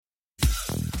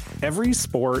Every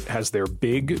sport has their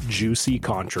big, juicy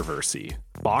controversy.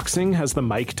 Boxing has the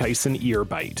Mike Tyson ear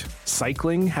bite.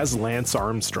 Cycling has Lance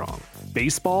Armstrong.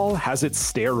 Baseball has its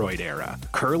steroid era.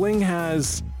 Curling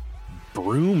has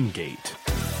Broomgate.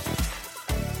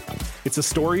 It's a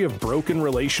story of broken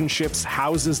relationships,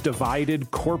 houses divided,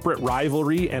 corporate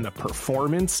rivalry, and a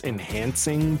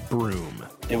performance-enhancing broom.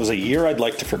 It was a year I'd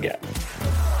like to forget.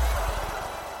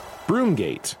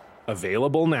 Broomgate.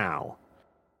 Available now.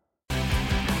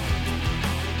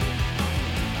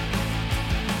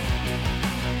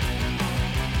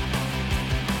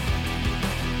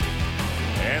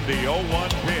 And the 0-1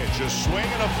 pitch, a swing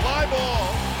and a fly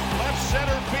ball. Left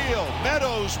center field.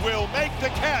 Meadows will make the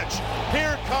catch.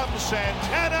 Here comes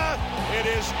Santana. It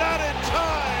is not in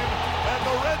time. And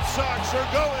the Red Sox are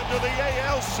going to the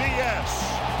ALCS.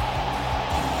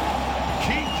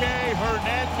 Kike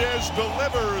Hernandez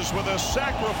delivers with a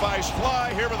sacrifice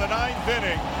fly here in the ninth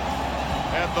inning.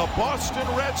 And the Boston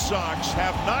Red Sox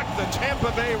have knocked the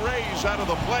Tampa Bay Rays out of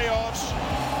the playoffs.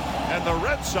 And the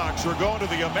Red Sox are going to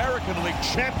the American League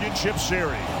Championship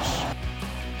Series.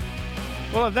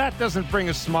 Well, if that doesn't bring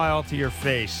a smile to your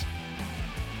face,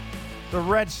 the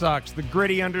Red Sox, the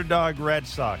gritty underdog Red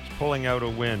Sox, pulling out a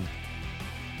win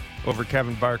over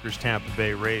Kevin Barker's Tampa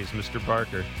Bay Rays. Mr.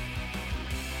 Barker.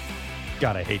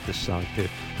 God, I hate this song, too.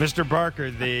 Mr.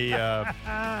 Barker, the...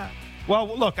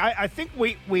 well, look, I think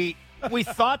we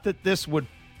thought that this would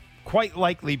quite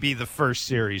likely be the first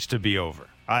series to be over.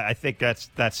 I think that's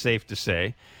safe to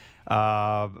say.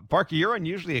 Barker, you're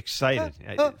unusually excited.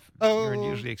 You're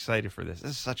unusually excited for this.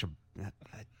 This is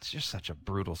it's just such a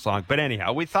brutal song. But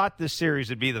anyhow, we thought this series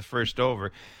would be the first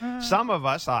over. Some of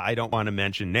us, I don't want to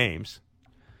mention names,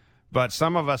 but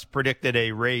some of us predicted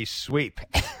a Rays sweep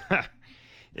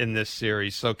in this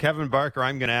series. So, Kevin Barker,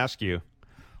 I'm going to ask you,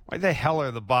 why the hell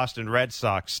are the Boston Red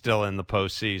Sox still in the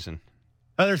postseason?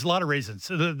 There's a lot of reasons.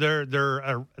 They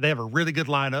have a really good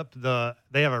lineup.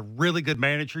 They have a really good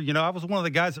manager. You know, I was one of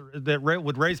the guys that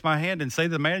would raise my hand and say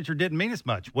the manager didn't mean as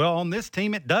much. Well, on this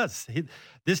team, it does.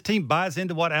 This team buys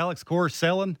into what Alex Cora is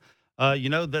selling.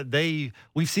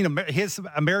 We've seen his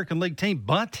American League team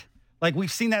bunt. Like,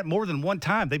 we've seen that more than one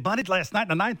time. They bunted last night in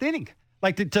the ninth inning.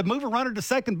 Like, to move a runner to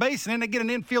second base, and then they get an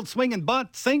infield swing and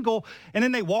bunt single, and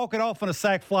then they walk it off on a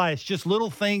sac fly. It's just little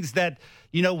things that,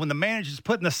 you know, when the manager's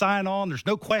putting the sign on, there's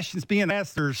no questions being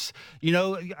asked.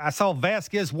 I saw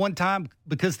Vasquez one time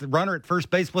because the runner at first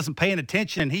base wasn't paying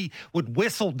attention, and he would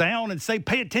whistle down and say,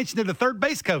 pay attention to the third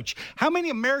base coach. How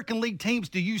many American League teams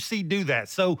do you see do that?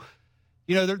 So,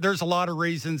 you know, there's a lot of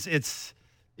reasons.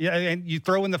 And you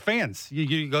throw in the fans.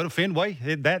 You go to Fenway,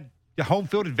 the home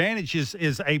field advantage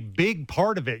is a big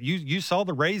part of it. You saw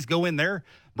the Rays go in there.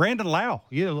 Brandon Lau,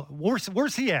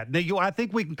 where's he at? Now, I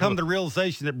think we can come to the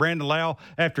realization that Brandon Lau,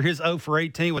 after his 0 for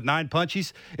 18 with 9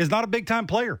 punchies, is not a big-time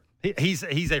player. He's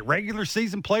a regular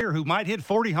season player who might hit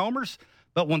 40 homers,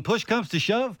 but when push comes to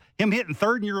shove, him hitting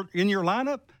third in your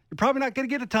lineup, you're probably not going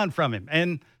to get a ton from him.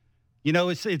 And, you know,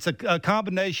 it's a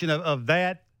combination of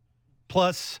that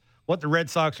plus what the Red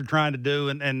Sox are trying to do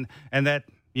and that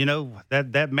 – you know,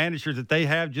 that manager that they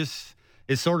have just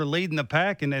is sort of leading the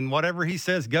pack, and whatever he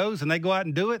says goes, and they go out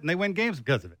and do it, and they win games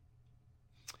because of it.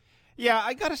 Yeah,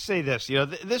 I got to say this. You know,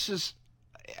 this is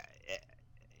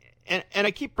 – and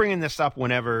I keep bringing this up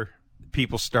whenever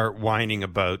people start whining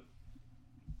about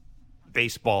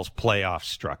baseball's playoff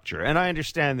structure. And I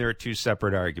understand there are two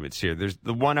separate arguments here. There's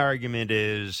the one argument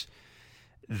is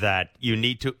that you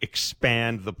need to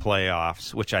expand the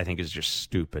playoffs, which I think is just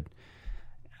stupid.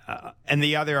 And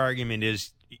the other argument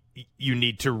is you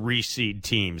need to reseed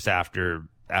teams after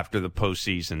the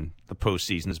postseason. The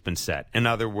postseason has been set. In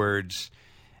other words,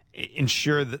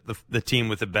 ensure that the team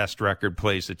with the best record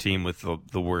plays the team with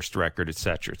the worst record, et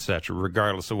cetera,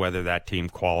 regardless of whether that team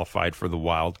qualified for the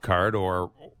wild card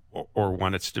or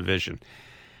won its division.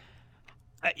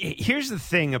 Here's the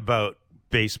thing about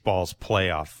baseball's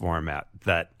playoff format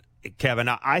that, Kevin,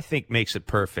 I think makes it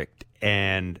perfect,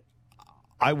 and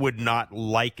I would not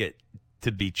like it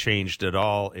to be changed at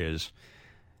all, is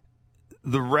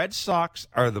the Red Sox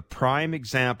are the prime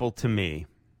example to me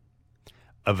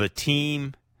of a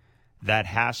team that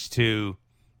has to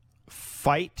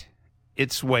fight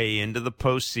its way into the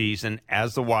postseason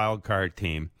as the wild card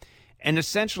team and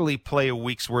essentially play a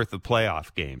week's worth of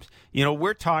playoff games. You know,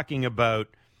 we're talking about,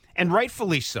 and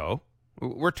rightfully so,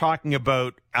 we're talking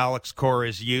about Alex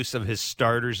Cora's use of his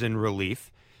starters in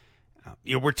relief.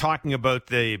 You know, we're talking about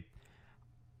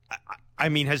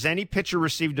has any pitcher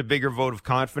received a bigger vote of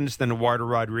confidence than Eduardo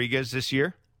Rodriguez this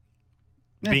year?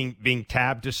 Yeah. Being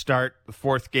tabbed to start the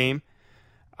fourth game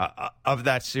of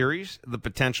that series, the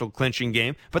potential clinching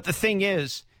game. But the thing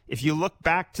is if you look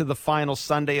back to the final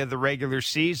Sunday of the regular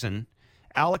season,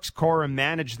 Alex Cora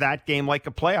managed that game like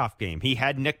a playoff game. He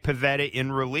had Nick Pivetta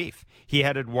in relief. He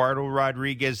had Eduardo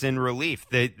Rodriguez in relief.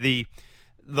 The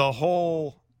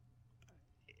whole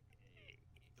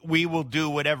we will do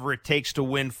whatever it takes to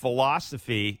win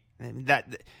philosophy,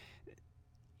 that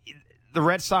the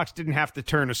Red Sox didn't have to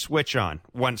turn a switch on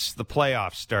once the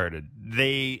playoffs started.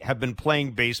 They have been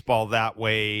playing baseball that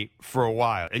way for a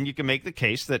while. And you can make the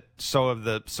case that so have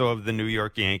the New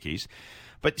York Yankees.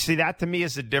 But see, that to me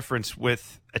is the difference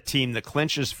with a team that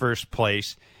clinches first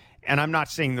place. And I'm not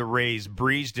saying the Rays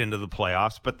breezed into the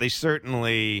playoffs, but they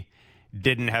certainly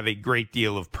didn't have a great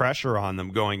deal of pressure on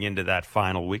them going into that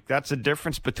final week. That's a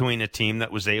difference between a team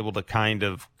that was able to kind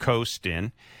of coast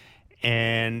in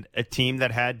and a team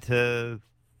that had to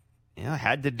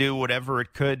do whatever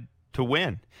it could to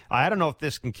win. I don't know if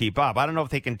this can keep up. I don't know if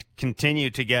they can continue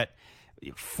to get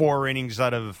 4 innings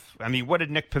out of. I mean, what did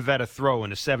Nick Pivetta throw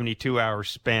in a 72-hour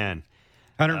span?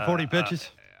 140 pitches.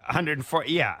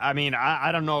 140. Yeah, I mean,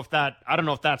 I don't know if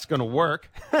that's going to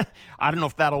work. I don't know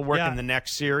if that'll work in the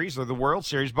next series or the World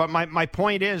Series. But my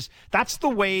point is, that's the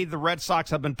way the Red Sox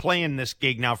have been playing this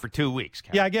gig now for 2 weeks.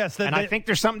 Kevin. Yeah, I guess. I think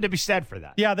there's something to be said for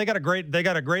that. Yeah, they got a great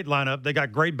lineup. They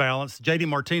got great balance. JD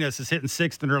Martinez is hitting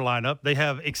 6th in their lineup. They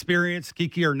have experience.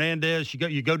 Kiki Hernandez.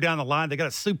 You go down the line. They got a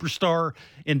superstar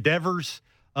endeavors.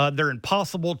 They're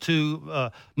impossible to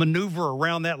maneuver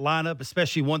around that lineup,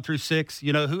 especially 1 through 6.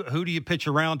 You know, who do you pitch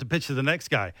around to pitch to the next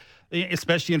guy,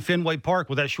 especially in Fenway Park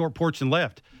with that short porch and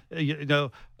left?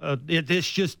 It's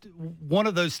just one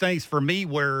of those things for me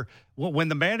where when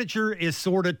the manager is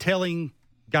sort of telling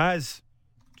guys,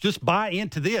 just buy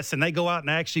into this, and they go out and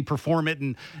actually perform it.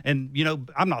 And you know,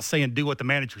 I'm not saying do what the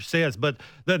manager says, but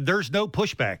there's no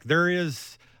pushback. There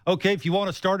is. Okay, if you want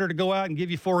a starter to go out and give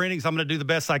you 4 innings, I'm going to do the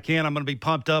best I can. I'm going to be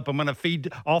pumped up. I'm going to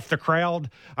feed off the crowd.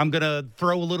 I'm going to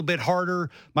throw a little bit harder.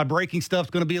 My breaking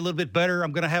stuff's going to be a little bit better.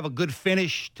 I'm going to have a good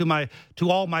finish to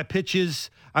all my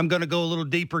pitches. I'm going to go a little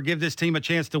deeper, give this team a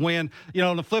chance to win. You know,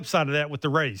 on the flip side of that with the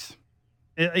Rays,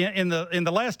 in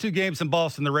the last 2 games in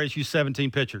Boston, the Rays used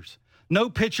 17 pitchers. No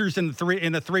pitchers in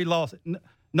the three losses.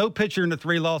 No pitcher in the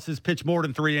 3 losses pitched more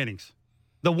than 3 innings.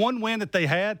 The one win that they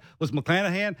had was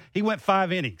McClanahan. He went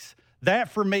 5 innings.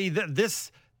 That, for me,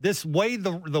 this way,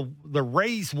 the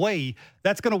Rays way,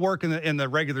 that's going to work in the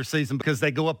regular season because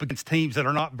they go up against teams that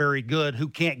are not very good, who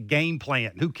can't game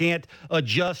plan, who can't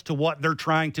adjust to what they're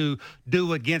trying to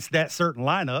do against that certain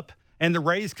lineup. And the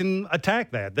Rays can attack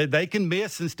that. They can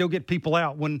miss and still get people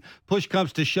out when push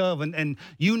comes to shove. And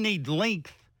you need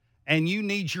length, and you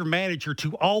need your manager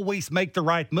to always make the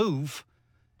right move.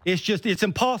 It's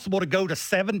impossible to go to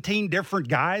 17 different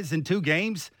guys in 2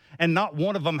 games and not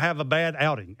one of them have a bad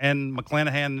outing. And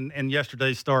McClanahan in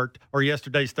yesterday's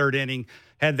 3rd inning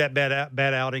had that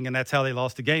bad outing, and that's how they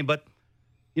lost the game. But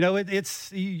you know, it's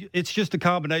just a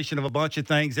combination of a bunch of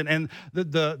things. And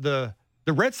the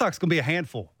Red Sox can be a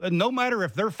handful. No matter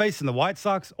if they're facing the White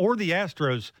Sox or the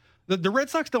Astros. The Red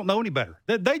Sox don't know any better.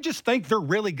 They just think they're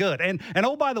really good. And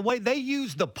oh, by the way, they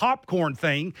used the popcorn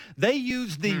thing. They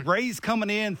used the Rays coming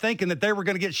in thinking that they were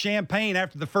going to get champagne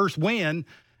after the first win,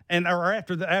 or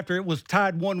after it was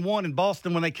tied 1-1 in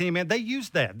Boston when they came in. They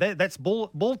used that. That's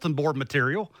bulletin board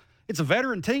material. It's a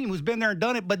veteran team who's been there and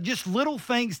done it, but just little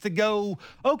things to go,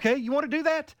 okay, you want to do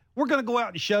that? We're going to go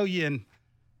out and show you. And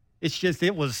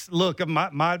look,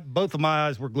 both of my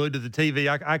eyes were glued to the TV.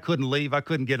 I couldn't leave. I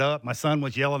couldn't get up. My son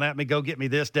was yelling at me, go get me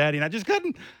this, Daddy. And I just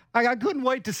couldn't. I couldn't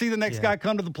wait to see the next guy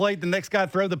come to the plate, the next guy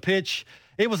throw the pitch.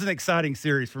 It was an exciting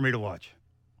series for me to watch.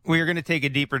 We are going to take a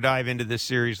deeper dive into this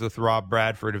series with Rob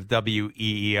Bradford of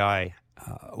WEEI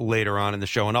later on in the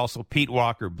show. And also Pete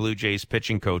Walker, Blue Jays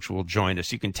pitching coach, will join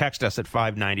us. You can text us at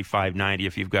 590-590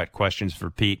 if you've got questions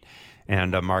for Pete.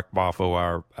 And Mark Boffo,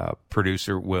 our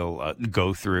producer, will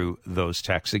go through those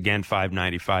texts. Again,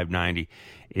 590-590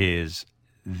 is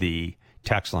the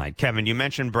text line. Kevin, you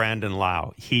mentioned Brandon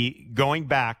Lau. Going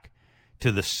back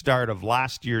to the start of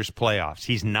last year's playoffs,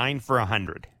 he's 9 for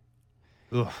 100.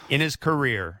 Ugh. In his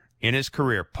career,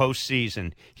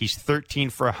 postseason, he's 13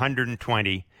 for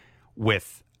 120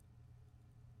 with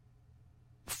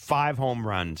 5 home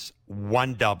runs,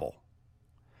 1 double.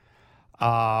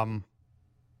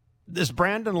 Is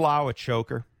Brandon Lau a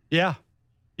choker? Yeah,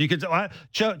 you could.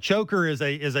 Choker is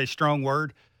a strong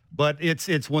word, but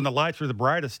it's when the lights are the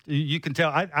brightest. You can tell.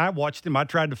 I watched him. I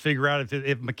tried to figure out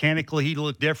if mechanically he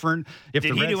looked different. Did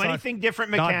he do anything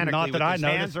different mechanically? Not that I noticed.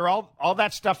 Hands or all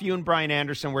that stuff you and Brian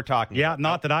Anderson were talking about. Yeah,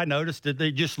 not that I noticed.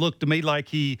 They just looked to me like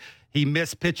he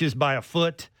missed pitches by a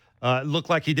foot. It looked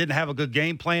like he didn't have a good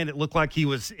game plan. It looked like he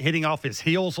was hitting off his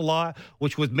heels a lot,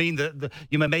 which would mean that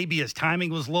maybe his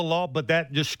timing was a little off, but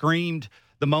that just screamed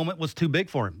the moment was too big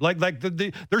for him.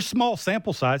 There's small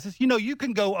sample sizes. You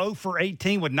can go 0 for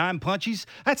 18 with 9 punchies.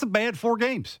 That's a bad 4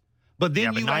 games. But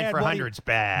then you 9 add for 100's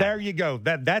bad. There you go.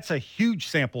 That's a huge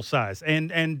sample size,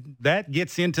 and that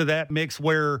gets into that mix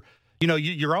where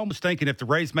you're almost thinking if the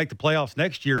Rays make the playoffs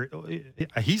next year,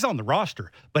 he's on the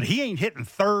roster, but he ain't hitting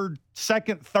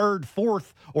second, third,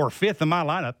 fourth, or fifth in my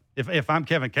lineup. If I'm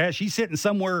Kevin Cash, he's sitting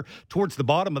somewhere towards the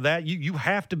bottom of that. You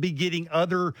have to be getting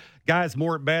other guys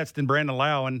more at bats than Brandon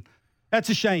Lowe, and that's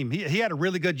a shame. He had a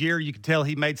really good year. You could tell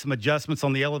he made some adjustments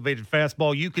on the elevated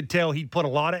fastball. You could tell he put a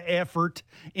lot of effort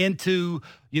into,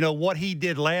 what he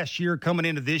did last year coming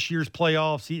into this year's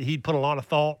playoffs. He'd put a lot of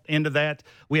thought into that.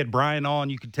 We had Brian on.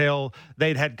 You could tell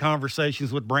they'd had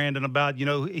conversations with Brandon about,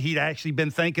 he'd actually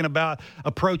been thinking about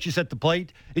approaches at the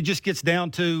plate. It just gets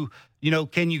down to,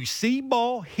 can you see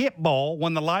ball, hit ball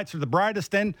when the lights are the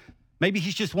brightest? And maybe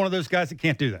he's just one of those guys that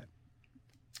can't do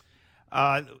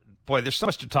that. Boy, there's so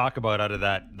much to talk about out of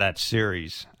that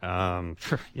series. I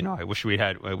wish you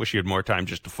had more time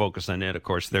just to focus on it. Of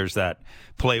course, there's that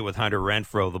play with Hunter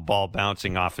Renfroe, the ball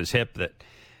bouncing off his hip that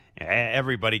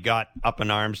everybody got up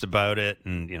in arms about it,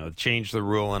 and changed the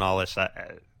rule and all this.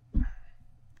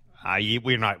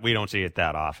 We don't see it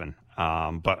that often.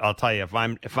 But I'll tell you,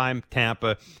 if I'm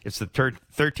Tampa, it's the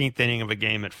 13th inning of a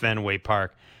game at Fenway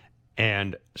Park,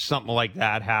 and something like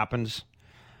that happens.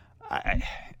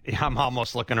 I'm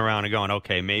almost looking around and going,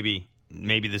 okay, maybe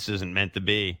this isn't meant to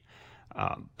be.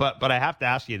 But I have to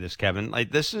ask you this, Kevin.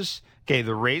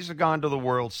 The Rays have gone to the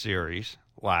World Series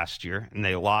last year, and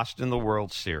they lost in the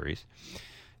World Series.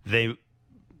 They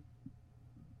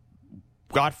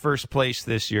got first place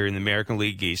this year in the American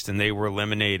League East, and they were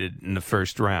eliminated in the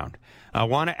first round. I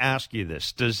want to ask you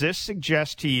this. Does this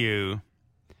suggest to you,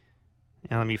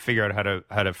 now let me figure out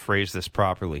how to phrase this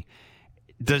properly.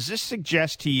 Does this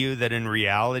suggest to you that in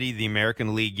reality the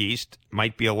American League East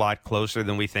might be a lot closer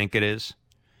than we think it is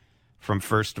from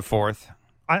first to fourth?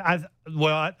 I'm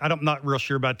not real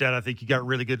sure about that. I think you got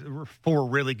 4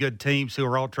 really good teams who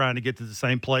are all trying to get to the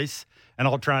same place and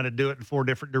all trying to do it in 4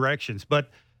 different directions. But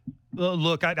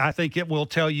look, I think it will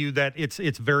tell you that it's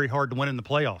very hard to win in the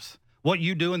playoffs. What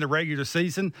you do in the regular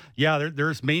season,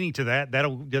 there's meaning to that.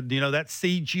 That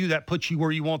seeds you, that puts you where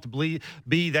you want to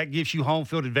be, that gives you home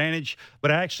field advantage.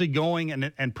 But actually going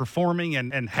and performing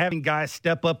and having guys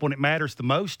step up when it matters the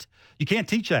most, you can't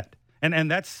teach that.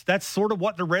 And that's sort of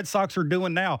what the Red Sox are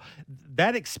doing now.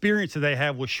 That experience that they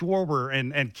have with Schwarber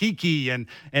and Kiki and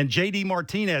J.D.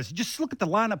 Martinez, just look at the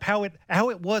lineup, how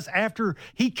it was after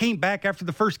he came back after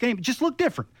the first game. It just looked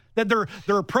different. That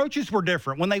their approaches were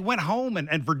different. When they went home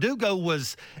and Verdugo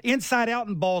was inside out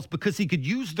in balls because he could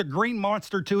use the green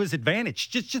monster to his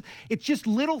advantage. It's just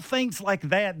little things like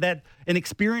that an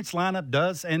experienced lineup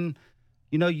does. And,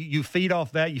 you feed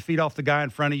off that. You feed off the guy in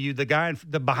front of you. The guy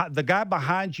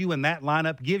behind you in that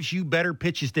lineup gives you better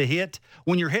pitches to hit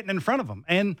when you're hitting in front of them.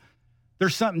 And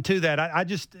there's something to that. I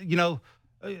just,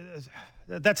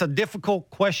 that's a difficult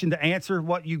question to answer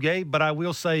what you gave, but I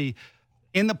will say,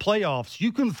 in the playoffs,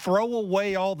 you can throw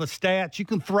away all the stats. You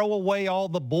can throw away all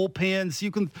the bullpens. You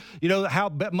can,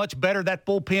 how much better that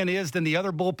bullpen is than the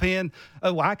other bullpen.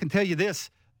 I can tell you this.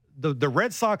 The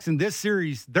Red Sox in this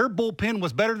series, their bullpen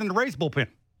was better than the Rays bullpen.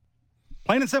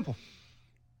 Plain and simple.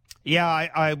 Yeah,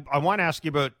 I want to ask you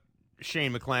about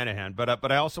Shane McClanahan,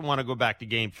 but I also want to go back to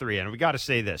Game 3. And we got to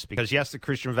say this, because, yes, the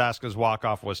Christian Vasquez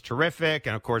walk-off was terrific.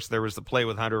 And, of course, there was the play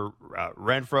with Hunter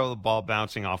Renfroe, the ball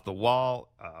bouncing off the wall,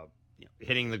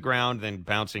 hitting the ground, then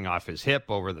bouncing off his hip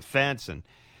over the fence, and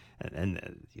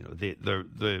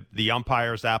the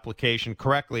umpire's application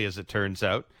correctly, as it turns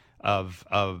out, of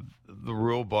the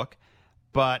rule book.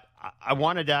 But I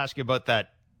wanted to ask you about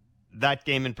that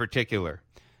game in particular.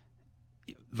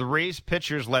 The Rays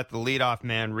pitchers let the leadoff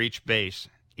man reach base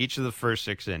each of the first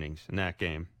 6 innings in that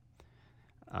game.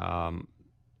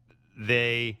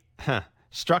 They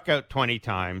struck out 20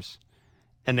 times.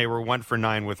 And they were 1 for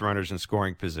 9 with runners in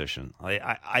scoring position.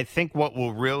 I think what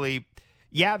will really,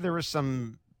 there were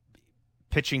some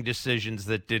pitching decisions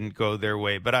that didn't go their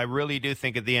way, but I really do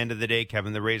think at the end of the day,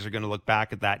 Kevin, the Rays are going to look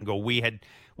back at that and go, we had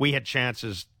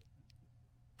chances.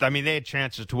 I mean, they had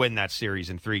chances to win that series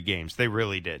in 3 games. They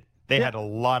really did. They had a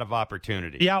lot of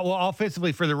opportunity. Yeah, well,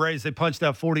 offensively for the Rays, they punched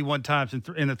out 41 times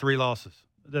in the 3 losses.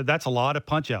 That's a lot of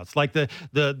punch outs. Like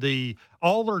the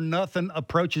all or nothing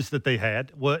approaches that they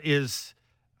had is.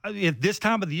 At this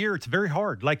time of the year, it's very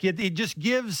hard. Like it just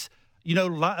gives,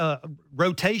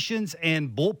 rotations and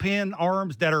bullpen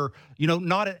arms that are,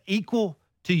 not at equal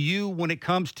to you when it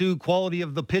comes to quality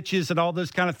of the pitches and all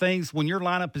those kind of things? When your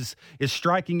lineup is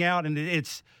striking out and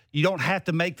you don't have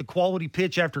to make the quality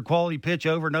pitch after quality pitch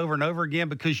over and over and over again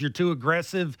because you're too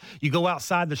aggressive. You go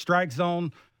outside the strike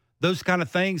zone, those kind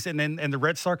of things. And the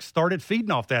Red Sox started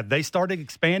feeding off that. They started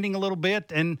expanding a little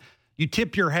bit, and you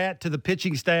tip your hat to the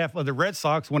pitching staff of the Red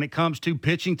Sox when it comes to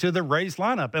pitching to the Rays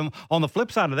lineup. And on the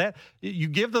flip side of that, you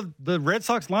give the Red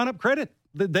Sox lineup credit.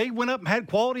 They went up and had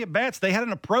quality at bats. They had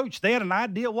an approach. They had an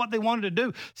idea of what they wanted to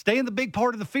do. Stay in the big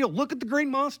part of the field. Look at the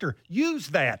Green Monster. Use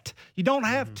that. You don't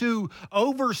have to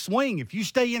overswing. If you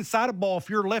stay inside a ball, if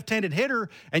you're a left-handed hitter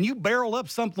and you barrel up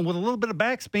something with a little bit of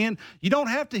backspin, you don't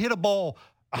have to hit a ball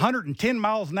 110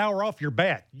 miles an hour off your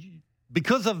bat.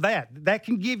 Because of that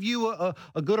can give you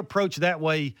a good approach that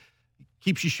way.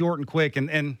 Keeps you short and quick.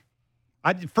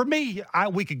 For me,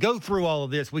 we could go through all of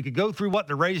this. We could go through what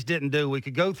the Rays didn't do. We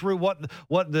could go through what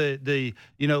the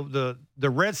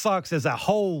Red Sox as a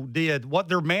whole did, what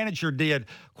their manager did.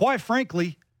 Quite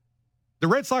frankly, the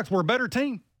Red Sox were a better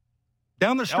team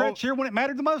down the stretch here when it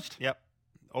mattered the most. Yep,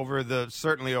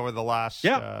 certainly over the last.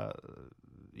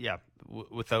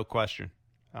 Without question.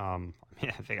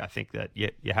 I think that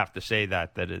you have to say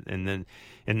that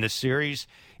in this series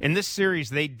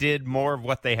they did more of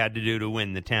what they had to do to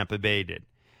win than Tampa Bay did.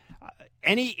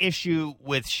 Any issue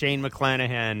with Shane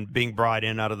McClanahan being brought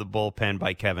in out of the bullpen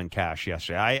by Kevin Cash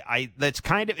yesterday? It's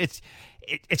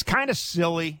kind of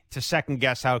silly to second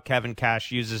guess how Kevin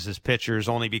Cash uses his pitchers,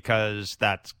 only because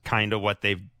that's kind of what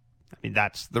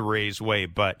that's the Rays way.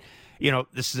 But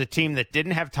this is a team that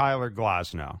didn't have Tyler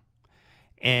Glasnow.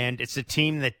 And it's a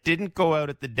team that didn't go out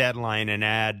at the deadline and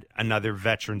add another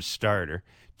veteran starter.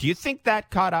 Do you think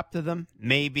that caught up to them?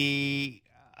 Maybe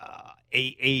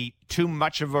a too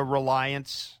much of a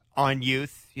reliance on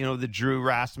youth? The Drew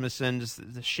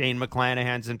Rasmussens, the Shane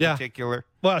McClanahans in particular.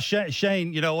 Well,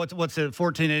 Shane, what's it?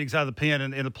 14 innings out of the pen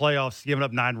in the playoffs, giving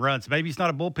up 9 runs. Maybe he's not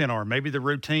a bullpen arm. Maybe the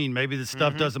routine. Maybe the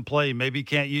stuff doesn't play. Maybe he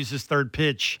can't use his third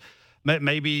pitch.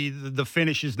 Maybe the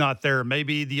finish is not there.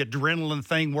 Maybe the adrenaline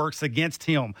thing works against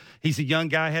him. He's a young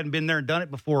guy, hadn't been there and done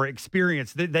it before.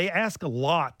 Experience. They ask a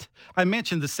lot. I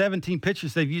mentioned the 17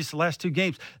 pitchers they've used the last 2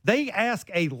 games. They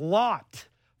ask a lot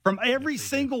from every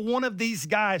single one of these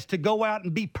guys to go out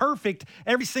and be perfect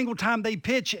every single time they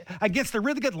pitch against a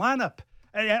really good lineup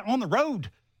on the road.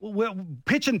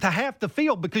 Pitching to half the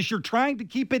field because you're trying to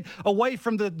keep it away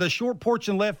from the short porch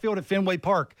and left field at Fenway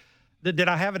Park. Did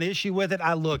I have an issue with it?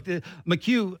 I looked.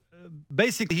 McHugh,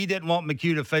 basically, he didn't want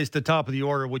McHugh to face the top of the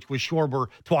order, which was Schwarber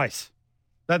twice.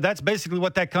 That's basically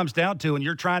what that comes down to. And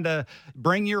you're trying to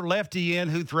bring your lefty in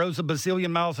who throws a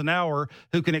bazillion miles an hour,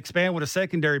 who can expand with a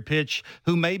secondary pitch,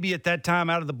 who maybe at that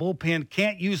time out of the bullpen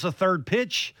can't use a third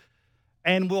pitch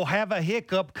and will have a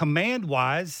hiccup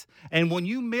command-wise. And when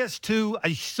you miss to a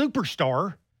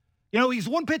superstar, he's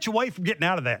 1 pitch away from getting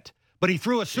out of that. But he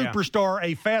threw a superstar,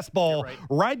 a fastball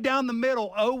right down the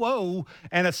middle, 0-0,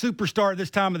 and a superstar this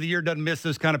time of the year doesn't miss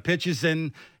those kind of pitches,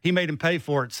 and he made him pay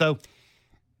for it. So,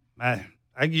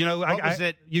 you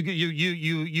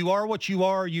are what you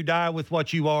are, you die with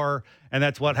what you are, and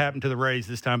that's what happened to the Rays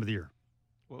this time of the year.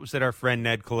 What was it our friend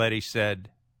Ned Coletti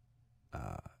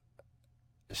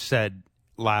said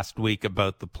last week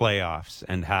about the playoffs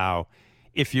and how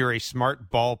if you're a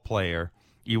smart ball player,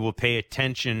 you will pay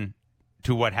attention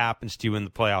to what happens to you in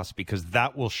the playoffs because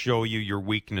that will show you your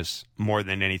weakness more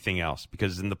than anything else.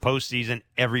 Because in the postseason,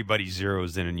 everybody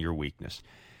zeroes in on your weakness.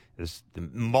 There's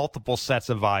multiple sets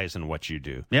of eyes on what you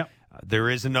do. Yeah.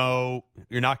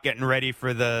 You're not getting ready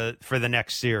for the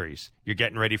next series. You're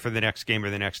getting ready for the next game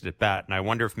or the next at bat. And I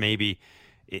wonder if maybe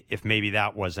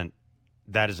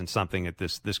that isn't something that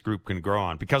this group can grow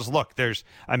on. Because look,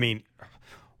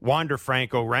 Wander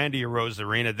Franco, Randy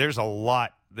Arozarena, there's a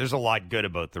lot good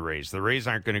about the Rays. The Rays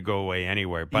aren't going to go away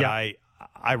anywhere. But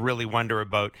I really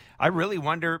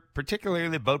wonder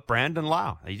particularly about Brandon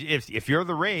Lau. If you're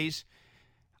the Rays,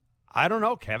 I don't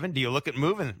know, Kevin. Do you look at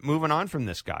moving on from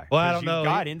this guy? Well, I don't know.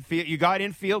 You got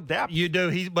infield depth. You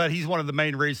do. But he's one of the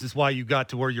main reasons why you got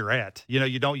to where you're at.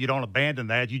 You don't abandon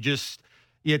that. You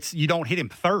don't hit him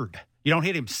third. You don't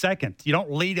hit him second. You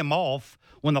don't lead him off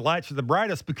when the lights are the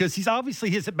brightest because he's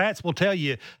obviously his at-bats will tell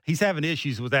you he's having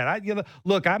issues with that.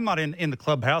 Look, I'm not in the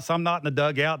clubhouse. I'm not in the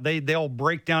dugout. They'll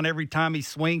break down every time he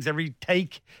swings, every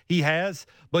take he has.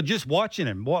 But just watching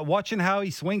him, watching how he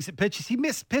swings at pitches, he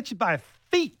missed pitches by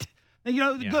feet.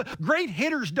 Great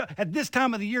hitters at this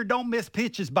time of the year don't miss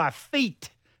pitches by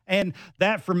feet. And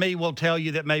that, for me, will tell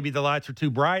you that maybe the lights are too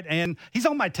bright. And he's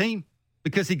on my team.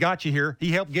 Because he got you here.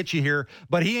 He helped get you here.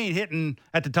 But he ain't hitting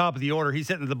at the top of the order. He's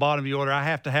hitting at the bottom of the order. I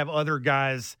have to have other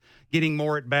guys getting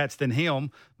more at-bats than him.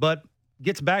 But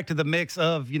gets back to the mix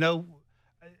of,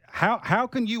 how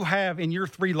can you have in your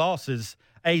 3 losses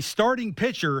a starting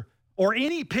pitcher or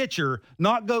any pitcher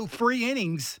not go 3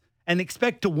 innings and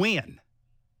expect to win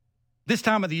this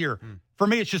time of the year? For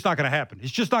me, it's just not going to happen.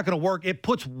 It's just not going to work. It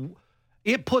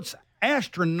puts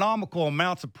astronomical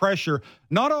amounts of pressure,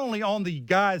 not only on the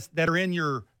guys that are in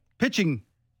your pitching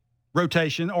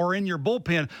rotation or in your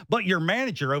bullpen, but your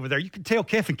manager over there. You can tell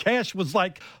Kevin Cash was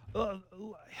like, they're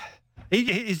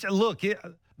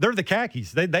the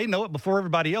khakis. They know it before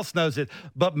everybody else knows it.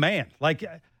 But, man, like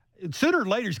sooner or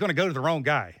later he's going to go to the wrong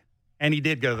guy. And he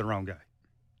did go to the wrong guy.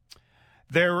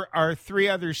 There are 3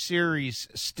 other series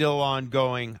still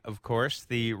ongoing, of course.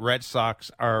 The Red Sox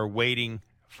are waiting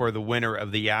for the winner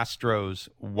of the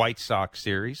Astros-White Sox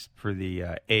series for the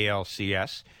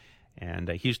ALCS. And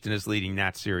Houston is leading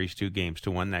that series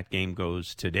 2-1. That game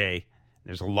goes today.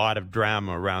 There's a lot of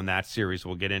drama around that series.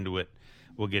 We'll get into it.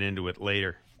 We'll get into it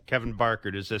later. Kevin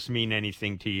Barker, does this mean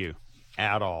anything to you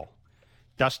at all?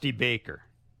 Dusty Baker,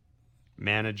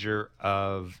 manager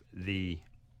of the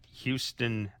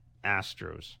Houston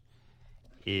Astros,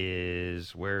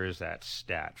 where is that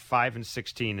stat?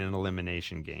 5-16 in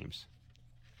elimination games.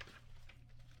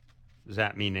 Does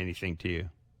that mean anything to you?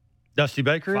 Dusty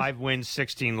Baker? 5 wins,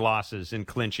 16 losses in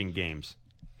clinching games.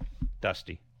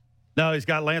 Dusty. No, he's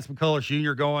got Lance McCullers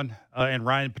Jr. going, and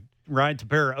Ryan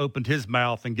Tepera opened his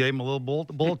mouth and gave him a little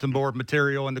bulletin board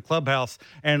material in the clubhouse.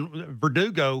 And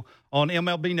Verdugo on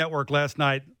MLB Network last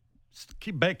night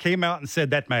came out and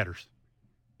said that matters.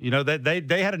 That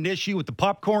they had an issue with the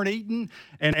popcorn eating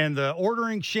and the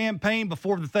ordering champagne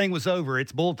before the thing was over.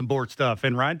 It's bulletin board stuff.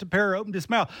 And Ryan Tepera opened his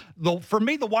mouth. For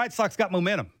me, the White Sox got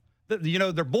momentum. Their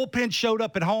bullpen showed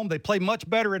up at home. They played much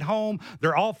better at home.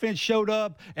 Their offense showed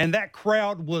up, and that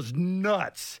crowd was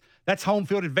nuts. That's home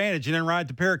field advantage. And then Ryan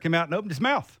Tepera came out and opened his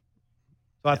mouth.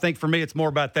 So I think for me, it's more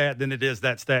about that than it is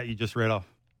that stat you just read off.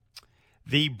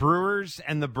 The Brewers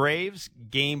and the Braves,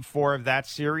 Game 4 of that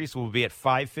series will be at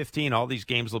 5:15. All these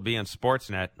games will be on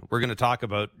Sportsnet. We're going to talk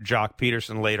about Jock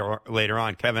Peterson later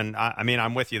on. Kevin,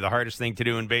 I'm with you. The hardest thing to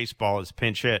do in baseball is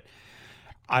pinch hit.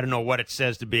 I don't know what it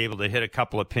says to be able to hit a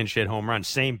couple of pinch hit home runs.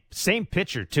 Same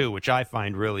pitcher, too, which I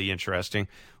find really interesting.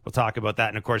 We'll talk about that.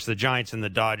 And, of course, the Giants and the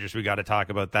Dodgers, we got to talk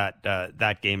about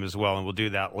that game as well, and we'll do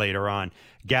that later on.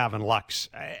 Gavin Lux,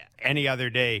 any other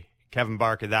day, Kevin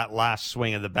Barker, that last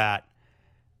swing of the bat,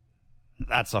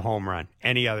 that's a home run.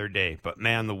 Any other day. But,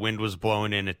 man, the wind was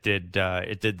blowing in. It did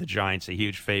the Giants a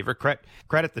huge favor.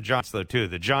 Credit the Giants, though, too.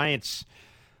 The Giants,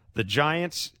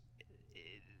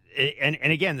 and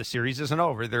again, the series isn't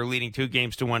over. They're leading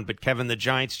 2-1. But, Kevin, the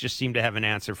Giants just seem to have an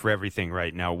answer for everything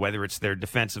right now, whether it's their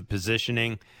defensive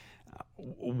positioning,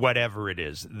 whatever it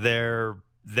is.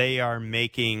 They are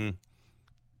making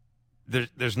 –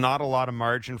 there's not a lot of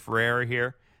margin for error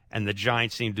here. And the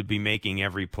Giants seem to be making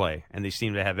every play, and they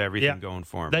seem to have everything going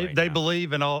for them. They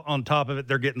believe, and on top of it,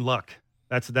 they're getting luck.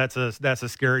 That's a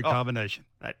scary combination.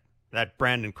 That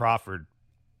Brandon Crawford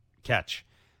catch.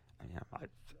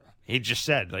 He just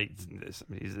said,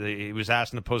 he was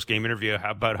asked in the post-game interview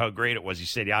about how great it was. He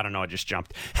said, I don't know, I just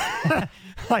jumped.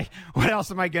 What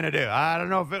else am I going to do? I don't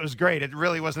know if it was great. It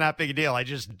really wasn't that big a deal. I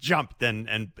just jumped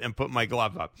and put my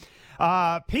glove up.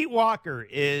 Pete Walker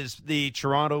is the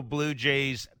Toronto Blue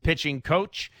Jays pitching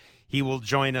coach. He will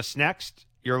join us next.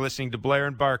 You're listening to Blair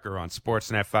and Barker on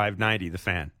Sportsnet 590, The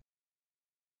Fan.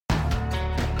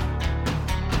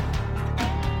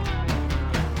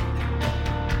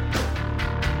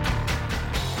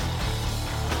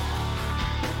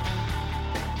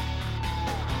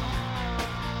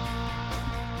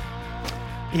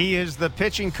 He is the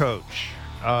pitching coach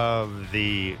of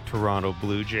the Toronto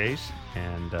Blue Jays,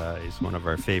 and is one of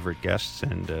our favorite guests.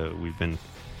 And we've been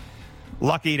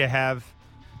lucky to have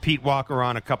Pete Walker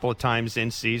on a couple of times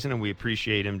in season, and we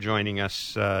appreciate him joining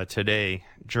us today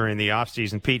during the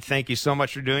offseason. Pete, thank you so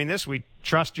much for doing this. We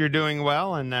trust you're doing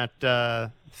well and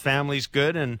that family's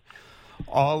good and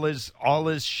all is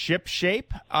ship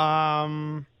shape. A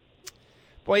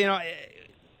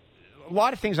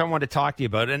lot of things I want to talk to you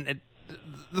about, and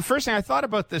the first thing I thought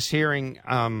about this hearing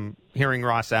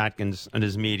Ross Atkins and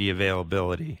his media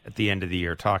availability at the end of the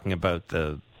year, talking about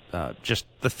just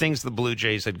the things the Blue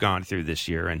Jays had gone through this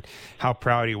year and how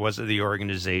proud he was of the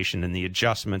organization and the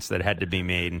adjustments that had to be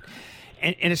made.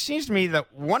 And it seems to me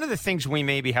that one of the things we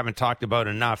maybe haven't talked about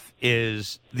enough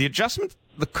is the adjustment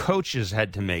the coaches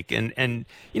had to make. And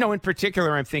in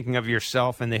particular, I'm thinking of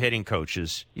yourself and the hitting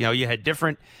coaches. You had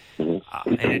different, in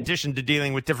addition to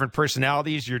dealing with different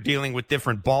personalities, you're dealing with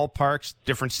different ballparks,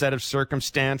 different set of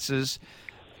circumstances.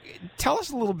 Tell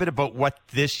us a little bit about what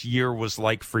this year was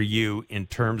like for you in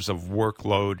terms of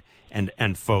workload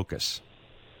and focus.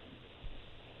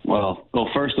 Well,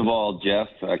 first of all, Jeff,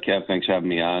 Kev, thanks for having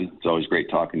me on. It's always great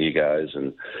talking to you guys,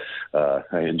 and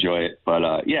I enjoy it.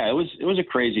 But yeah, it was a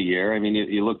crazy year. I mean,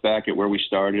 you look back at where we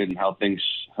started and how things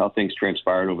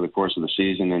transpired over the course of the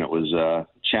season, and it was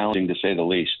challenging to say the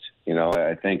least. You know,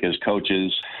 I think as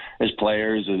coaches, as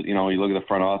players, you know, you look at the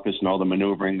front office and all the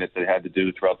maneuvering that they had to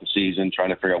do throughout the season, trying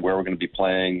to figure out where we're going to be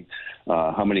playing,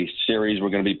 how many series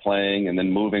we're going to be playing, and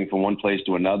then moving from one place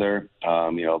to another.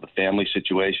 You know, the family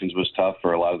situations was tough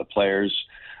for a lot of the players,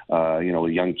 you know,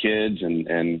 with young kids,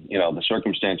 and you know, the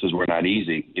circumstances were not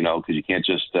easy, you know, because you can't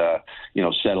just, you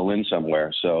know, settle in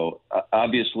somewhere. So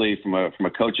obviously from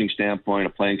a coaching standpoint, a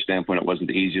playing standpoint, it wasn't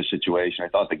the easiest situation. I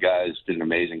thought the guys did an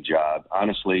amazing job.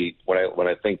 Honestly, when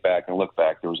I think back and look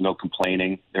back, there was no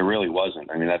complaining. There really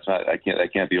wasn't. I mean,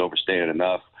 that can't be overstated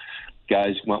enough.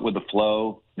 Guys went with the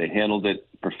flow. They handled it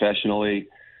professionally.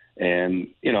 And,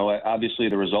 you know, obviously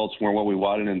the results weren't what we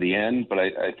wanted in the end, but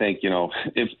I think, you know,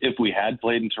 if we had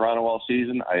played in Toronto all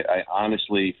season, I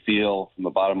honestly feel from the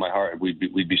bottom of my heart we'd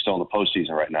be still in the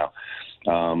postseason right now.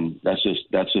 That's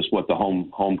just what the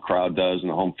home crowd does and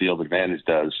the home field advantage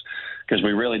does, because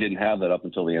we really didn't have that up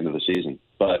until the end of the season.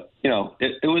 But, you know,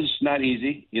 it was not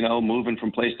easy, you know, moving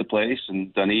from place to place.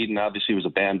 And Dunedin obviously was a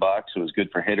bandbox. It was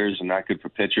good for hitters and not good for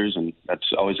pitchers, and that's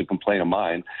always a complaint of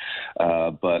mine.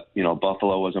 But, you know,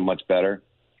 Buffalo wasn't much better.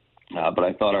 But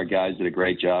I thought our guys did a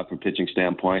great job from a pitching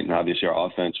standpoint, and obviously our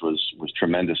offense was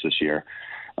tremendous this year.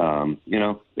 You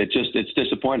know, it's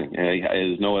disappointing.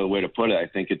 There's no other way to put it. I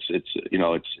think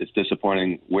it's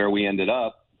disappointing where we ended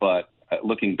up, but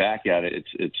looking back at it,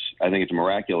 I think it's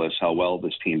miraculous how well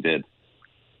this team did.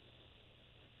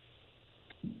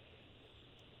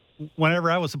 Whenever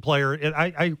I was a player,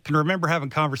 I can remember having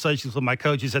conversations with my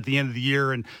coaches at the end of the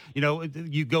year, and you know,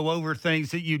 you go over things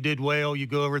that you did well, you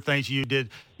go over things you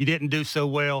didn't do so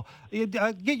well.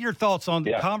 Get your thoughts on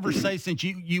the conversations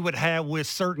you would have with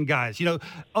certain guys. You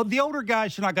know, the older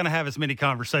guys, you're not going to have as many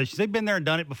conversations. They've been there and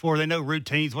done it before. They know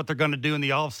routines, what they're going to do in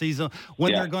the off season,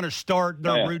 when they're going to start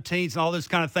their routines and all those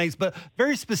kind of things. But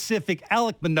very specific,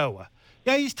 Alek Manoah.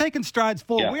 Yeah, he's taken strides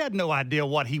forward. Yeah. We had no idea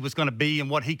what he was going to be and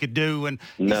what he could do, and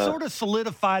he sort of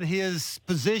solidified his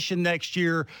position next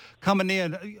year coming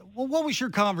in. Well, what was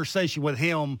your conversation with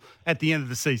him at the end of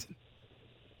the season?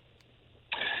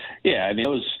 Yeah, I mean, it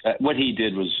was what he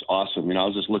did was awesome. You know, I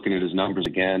was just looking at his numbers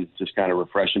again, just kind of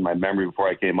refreshing my memory before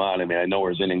I came on. I mean, I know where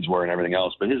his innings were and everything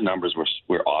else, but his numbers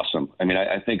were awesome. I mean,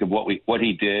 I think of what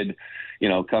he did, you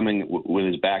know, coming with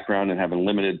his background and having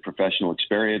limited professional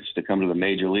experience to come to the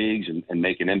major leagues and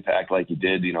make an impact like he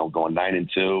did, you know, going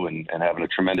 9-2 and having a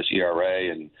tremendous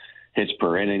ERA and hits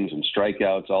per innings and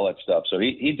strikeouts, all that stuff. So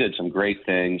he did some great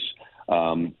things.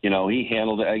 You know, he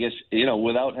handled it, I guess, you know,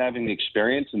 without having the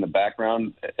experience and the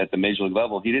background at the major league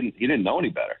level, he didn't know any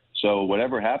better. So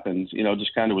whatever happens, you know,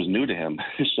 just kind of was new to him.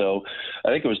 So I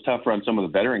think it was tougher on some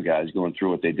of the veteran guys going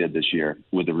through what they did this year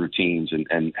with the routines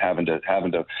and having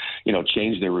to, you know,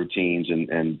 change their routines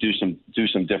and do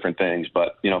some different things.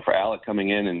 But, you know, for Alek coming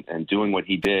in and doing what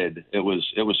he did, it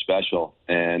was special.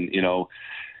 And, you know,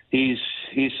 he's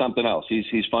something else.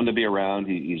 He's fun to be around.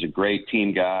 He's a great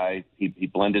team guy. He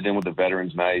blended in with the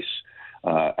veterans nice.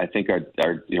 I think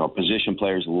our you know, position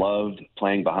players loved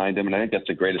playing behind him, and I think that's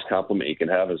the greatest compliment you can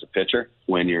have as a pitcher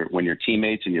when your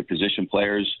teammates and your position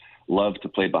players love to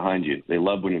play behind you. They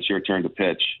love when it's your turn to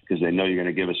pitch because they know you're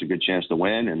going to give us a good chance to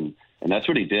win, and that's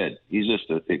what he did. He's just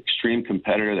an extreme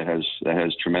competitor that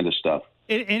has tremendous stuff.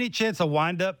 Any chance a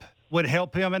windup would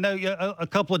help him? I know a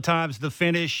couple of times the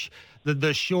finish,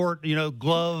 the short, you know,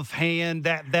 glove hand,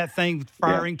 that thing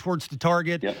firing towards the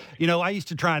target. Yep. You know, I used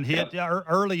to try and hit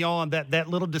early on that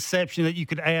little deception that you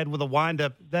could add with a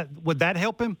windup. Would that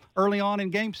help him early on in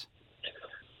games?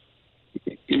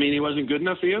 You mean he wasn't good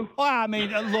enough for you? Well, I mean,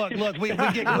 look, we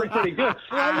get pretty good.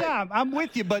 Well, yeah, I'm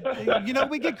with you, but you know,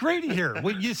 we get greedy here.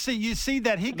 You see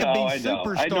that he could be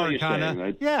superstar kind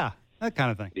of. Yeah. That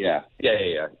kind of thing. Yeah.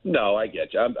 No, I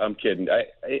get you. I'm kidding. I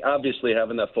obviously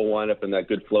having that full windup and that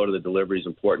good flow to the delivery is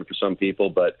important for some people,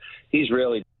 but he's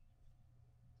really,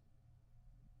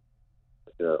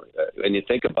 you know, when you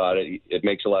think about it, it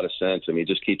makes a lot of sense. I mean,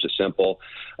 he just keeps it simple.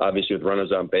 Obviously, with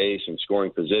runners on base and scoring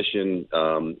position,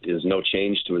 there's no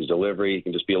change to his delivery. He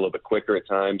can just be a little bit quicker at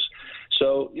times.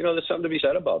 So, you know, there's something to be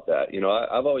said about that. You know,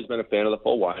 I've always been a fan of the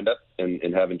full windup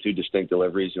and having two distinct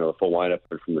deliveries, you know, the full windup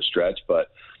from the stretch, but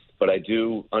I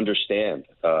do understand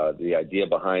the idea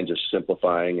behind just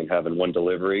simplifying and having one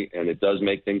delivery, and it does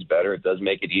make things better. It does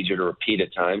make it easier to repeat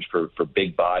at times for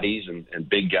big bodies and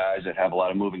big guys that have a lot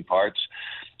of moving parts.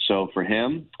 So for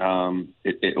him,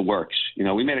 it works. You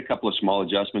know, we made a couple of small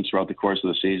adjustments throughout the course of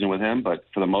the season with him, but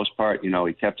for the most part, you know,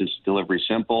 he kept his delivery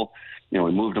simple. You know,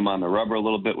 we moved him on the rubber a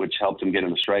little bit, which helped him get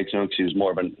in the strike zone because he was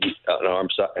more of an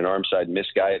arm side miss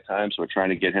guy at times. So we're trying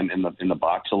to get him in the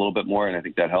box a little bit more, and I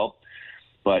think that helped.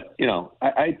 But, you know,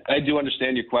 I do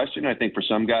understand your question. I think for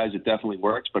some guys it definitely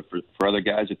works, but for other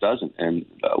guys it doesn't. And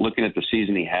looking at the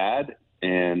season he had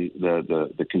and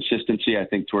the consistency, I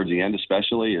think towards the end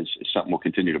especially, is something we'll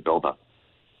continue to build on.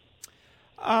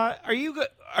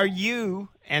 Are you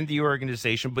and the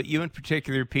organization, but you in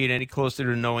particular, Pete, any closer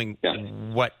to knowing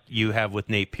what you have with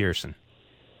Nate Pearson?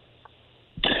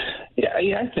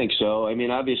 Yeah, I think so. I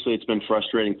mean, obviously it's been a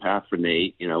frustrating path for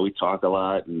Nate. You know, we talk a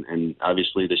lot, and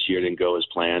obviously this year didn't go as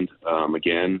planned.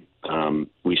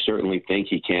 We certainly think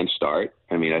he can start.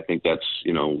 I mean, I think that's,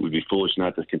 you know, we'd be foolish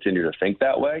not to continue to think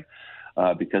that way.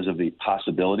 Because of the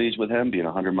possibilities with him being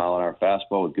 100-mile-an-hour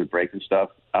fastball with good break and stuff.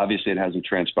 Obviously, it hasn't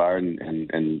transpired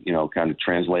and you know, kind of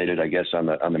translated, I guess, on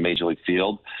the major league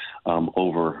field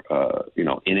over you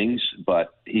know, innings.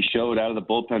 But he showed out of the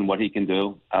bullpen what he can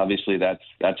do. Obviously,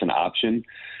 that's an option.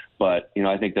 But you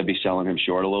know, I think they'll be selling him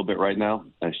short a little bit right now.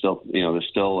 There's still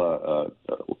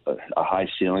a high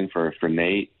ceiling for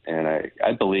Nate, and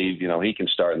I believe, you know, he can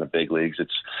start in the big leagues.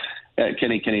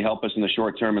 Can he help us in the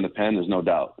short term in the pen? There's no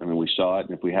doubt. I mean, we saw it,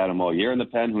 and if we had him all year in the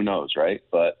pen, who knows, right?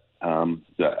 But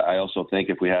I also think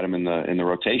if we had him in the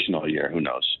rotation all year, who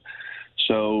knows?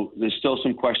 So there's still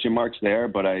some question marks there,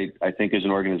 but I think as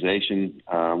an organization,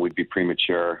 we'd be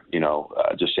premature, you know,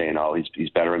 just saying, oh, he's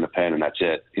better in the pen and that's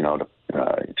it, you know,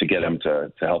 to get him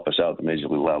to help us out at the major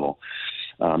league level.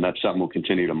 That's something we'll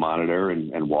continue to monitor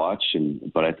and watch.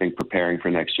 But I think preparing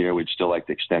for next year, we'd still like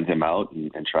to extend him out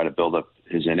and try to build up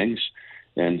his innings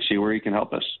and see where he can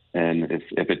help us. And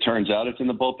if it turns out it's in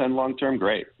the bullpen long term,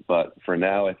 great. But for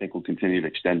now, I think we'll continue to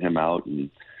extend him out. And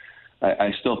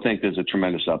I still think there's a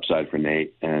tremendous upside for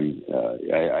Nate. And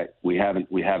we haven't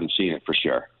seen it for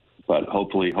sure. But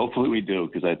hopefully we do,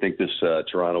 because I think this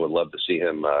Toronto would love to see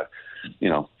him, you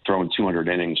know, throwing 200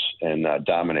 innings and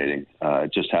dominating.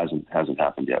 It just hasn't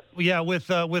happened yet. Yeah, with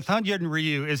Hyun-Jin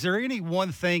Ryu, is there any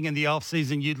one thing in the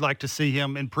offseason you'd like to see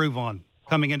him improve on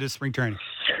coming into spring training?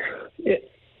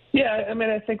 Yeah, I mean,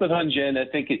 I think with Hyun-Jin, I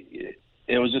think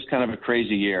it was just kind of a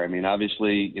crazy year. I mean,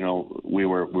 obviously, you know, we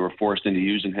were forced into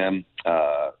using him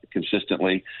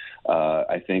consistently.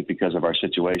 I think because of our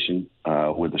situation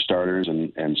with the starters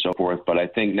and so forth. But I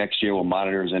think next year we'll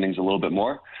monitor his innings a little bit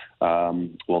more.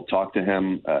 We'll talk to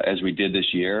him as we did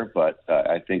this year, but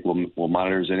I think we'll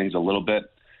monitor his innings a little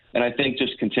bit. And I think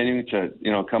just continuing to,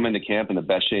 you know, come into camp in the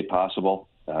best shape possible,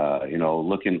 you know,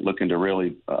 looking to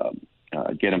really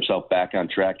get himself back on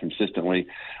track consistently.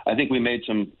 I think we made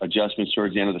some adjustments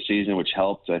towards the end of the season, which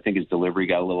helped. I think his delivery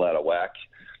got a little out of whack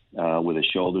with his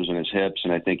shoulders and his hips,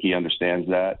 and I think he understands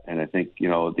that. And I think, you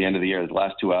know, at the end of the year, the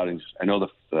last two outings, I know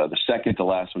the second to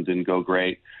last one didn't go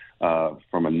great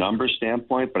from a numbers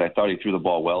standpoint, but I thought he threw the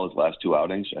ball well his last two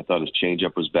outings. I thought his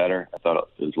changeup was better. I thought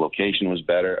his location was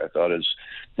better. I thought his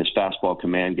fastball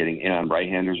command getting in on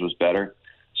right-handers was better.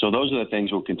 So those are the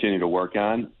things we'll continue to work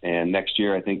on. And next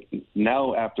year, I think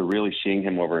now after really seeing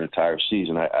him over an entire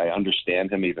season, I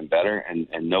understand him even better and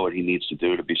know what he needs to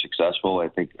do to be successful. I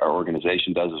think our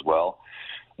organization does as well.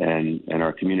 And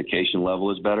our communication level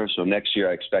is better. So next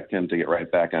year, I expect him to get right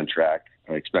back on track.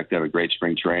 I expect to have a great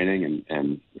spring training,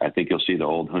 and I think you'll see the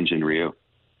old Hyun-Jin Ryu.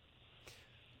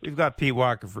 We've got Pete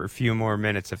Walker for a few more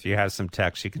minutes. If you have some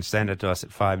text, you can send it to us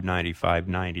at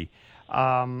 590.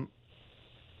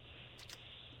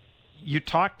 You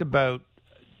talked about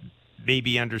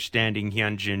maybe understanding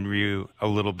Hyun-Jin Ryu a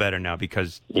little better now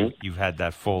because you've had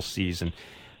that full season.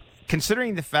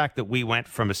 Considering the fact that we went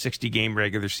from a 60-game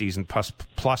regular season plus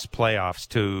playoffs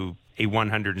to a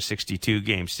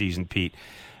 162-game season, Pete,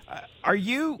 are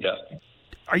you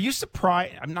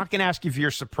surprised? I'm not going to ask you if you're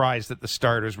surprised that the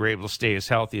starters were able to stay as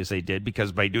healthy as they did,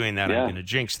 because by doing that, I'm going to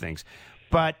jinx things.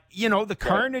 But, you know, the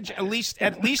carnage, at least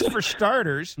for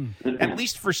starters,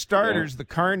 the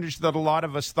carnage that a lot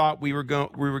of us thought we were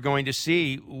going to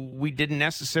see, we didn't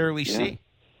necessarily see.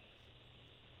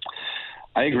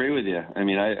 I agree with you. I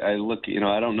mean, I look, you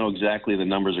know, I don't know exactly the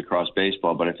numbers across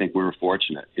baseball, but I think we were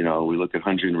fortunate. You know, we look at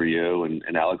Hyun-Jin Ryu and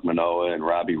Alek Manoah and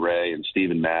Robbie Ray and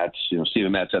Steven Matz. You know,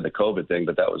 Steven Matz had the COVID thing,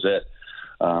 but that was it.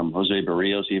 Jose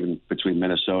Barrios, even between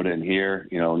Minnesota and here,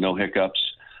 you know, no hiccups.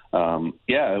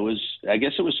 I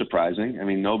guess it was surprising. I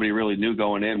mean, nobody really knew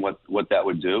going in what that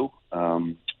would do.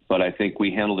 But I think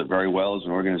we handled it very well as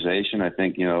an organization. I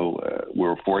think, you know, we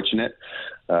were fortunate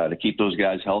to keep those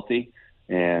guys healthy.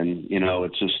 And, you know,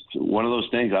 it's just one of those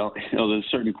things. There's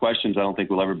certain questions I don't think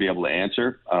we'll ever be able to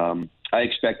answer. I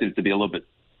expected it to be a little bit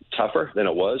tougher than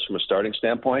it was from a starting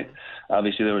standpoint.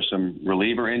 Obviously, there were some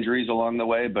reliever injuries along the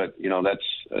way, but, you know,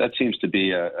 that seems to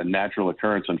be a natural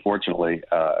occurrence, unfortunately,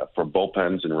 for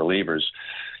bullpens and relievers.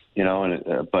 You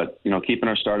know, but, you know, keeping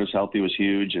our starters healthy was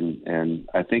huge. And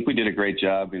I think we did a great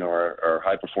job. You know, our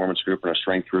high performance group and our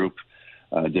strength group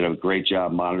did a great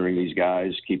job monitoring these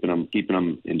guys, keeping them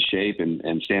in shape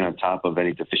and staying on top of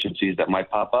any deficiencies that might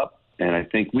pop up. And I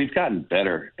think we've gotten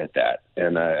better at that.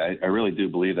 And I really do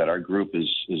believe that our group is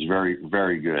very,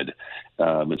 very good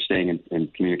at staying in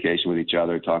communication with each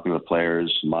other, talking to the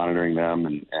players, monitoring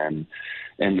them, and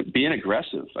being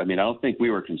aggressive. I mean, I don't think we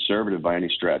were conservative by any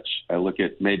stretch. I look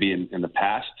at maybe in the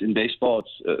past in baseball,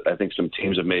 I think some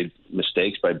teams have made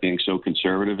mistakes by being so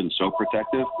conservative and so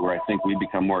protective, where I think we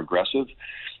become more aggressive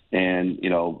and,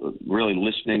 you know, really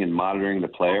listening and monitoring the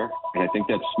player. And I think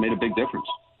that's made a big difference.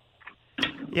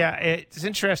 Yeah, it's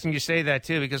interesting you say that,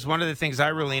 too, because one of the things I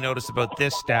really noticed about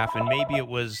this staff, and maybe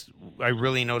I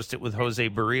really noticed it with Jose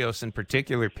Barrios in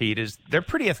particular, Pete, is they're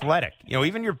pretty athletic. You know,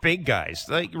 even your big guys.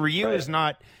 Like, Ryu is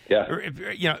not, you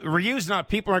know, Ryu's not,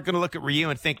 people aren't going to look at Ryu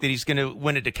and think that he's going to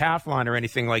win a decathlon or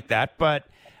anything like that, but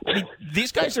I mean,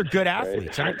 these guys are good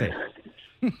athletes, aren't they?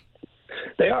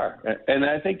 They are. And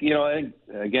I think, you know,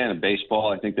 again, in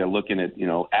baseball, I think they're looking at, you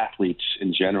know, athletes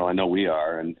in general. I know we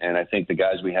are. And I think the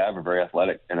guys we have are very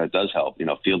athletic, and it does help, you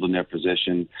know, fielding their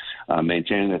position,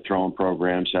 maintaining their throwing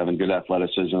programs, having good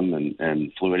athleticism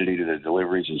and fluidity to their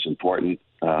deliveries is important.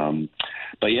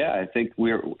 But, yeah, I think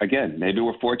maybe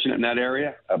we're fortunate in that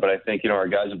area. But I think, you know, our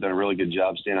guys have done a really good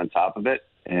job staying on top of it.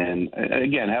 And,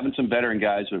 again, having some veteran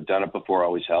guys who have done it before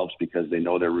always helps because they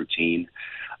know their routine.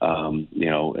 You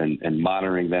know, and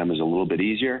monitoring them is a little bit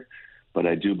easier, but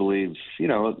I do believe, you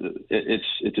know,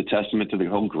 it's a testament to the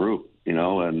whole group, you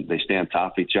know, and they stay on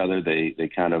top of each other. They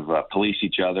kind of police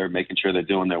each other, making sure they're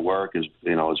doing their work as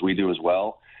we do as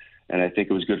well. And I think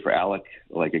it was good for Alec,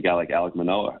 like a guy like Alek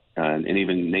Manoah and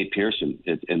even Nate Pearson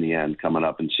in the end coming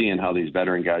up and seeing how these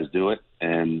veteran guys do it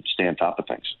and stay on top of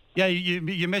things. Yeah,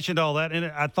 you mentioned all that, and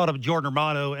I thought of Jordan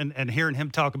Romano and hearing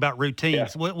him talk about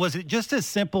routines. Yeah. Was it just as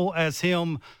simple as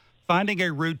him finding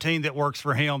a routine that works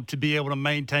for him to be able to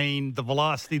maintain the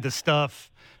velocity, the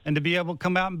stuff, and to be able to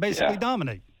come out and basically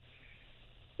dominate?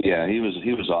 Yeah, he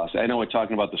was awesome. I know we're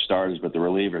talking about the starters, but the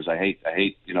relievers, I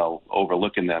hate you know,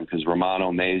 overlooking them because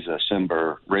Romano, Meza,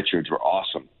 Simber, Richards were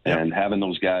awesome. Yep. And having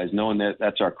those guys, knowing that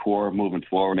that's our core moving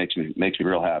forward makes me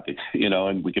real happy, you know,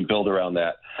 and we can build around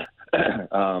that.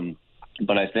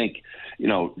 But I think, you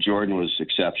know, Jordan was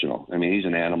exceptional. I mean, he's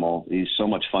an animal. He's so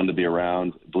much fun to be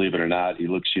around. Believe it or not, he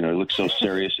looks so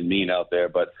serious and mean out there.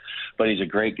 But he's a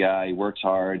great guy. He works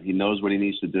hard. He knows what he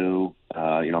needs to do.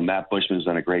 You know, Matt Bushman's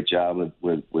done a great job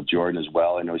with Jordan as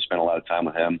well. I know he spent a lot of time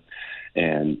with him.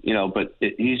 And, you know, but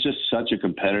he's just such a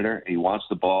competitor. He wants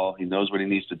the ball. He knows what he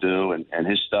needs to do. And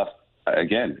his stuff,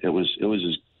 again, it was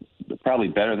probably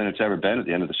better than it's ever been at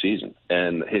the end of the season.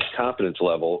 And his confidence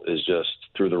level is just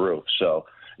through the roof. So,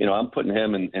 you know, I'm putting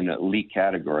him in an elite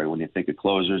category when you think of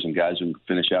closers and guys who can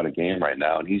finish out a game right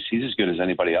now. And he's as good as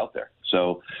anybody out there.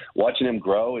 So watching him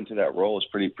grow into that role is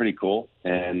pretty cool.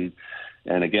 And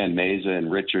again, Meza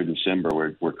and Richard and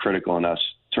Simber were critical in us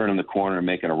turning the corner and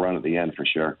making a run at the end for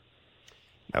sure.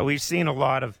 Now, we've seen a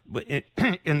lot of,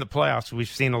 in the playoffs, we've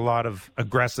seen a lot of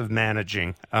aggressive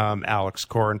managing, Alex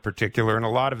Cora in particular, and a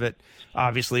lot of it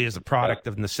obviously is a product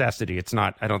of necessity. It's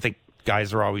not, I don't think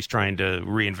guys are always trying to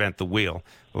reinvent the wheel.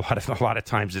 A lot of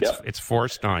times it's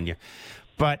forced on you.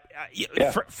 But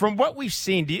from what we've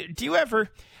seen, do you ever,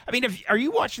 I mean, are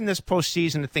you watching this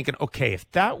postseason and thinking, okay, if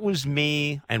that was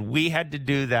me and we had to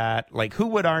do that, like who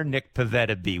would our Nick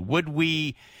Pivetta be? Would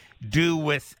we do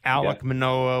with Alek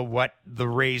Manoah what the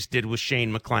Rays did with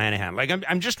Shane McClanahan? Like,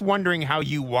 I'm just wondering how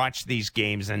you watch these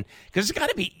games, and because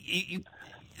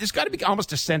there's got to be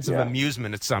almost a sense of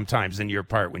amusement at sometimes in your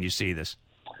part when you see this.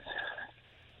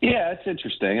 Yeah, it's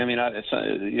interesting. I mean,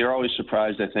 you're always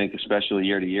surprised, I think, especially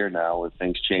year to year now with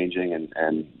things changing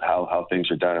and how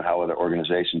things are done and how other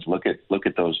organizations look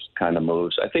at those kind of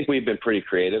moves. I think we've been pretty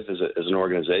creative as an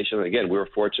organization. Again, we were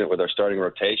fortunate with our starting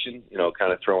rotation, you know,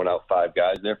 kind of throwing out 5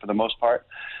 guys there for the most part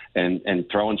and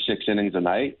throwing 6 innings a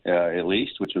night at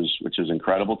least, which was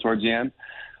incredible towards the end.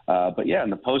 But yeah,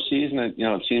 in the postseason, you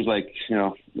know, it seems like, you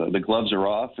know, the gloves are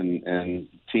off and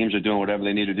teams are doing whatever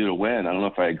they need to do to win. I don't know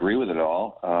if I agree with it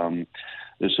all.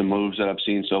 There's some moves that I've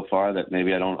seen so far that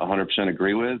maybe I don't 100%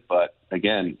 agree with. But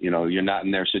again, you know, you're not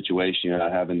in their situation. You're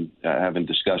not having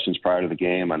discussions prior to the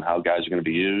game on how guys are going to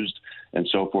be used and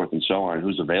so forth and so on,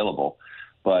 who's available.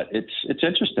 But it's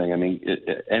interesting. I mean,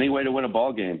 any way to win a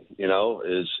ball game,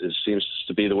 seems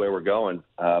to be the way we're going.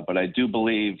 But I do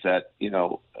believe that,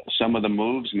 some of the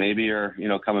moves maybe are,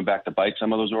 coming back to bite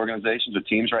some of those organizations or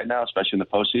teams right now, especially in the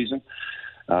postseason.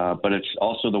 But it's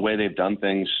also the way they've done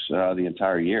things the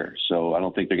entire year. So I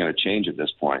don't think they're going to change at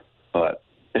this point. But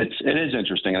it is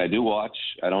interesting, and I do watch.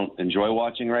 I don't enjoy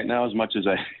watching right now as much as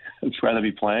I'd rather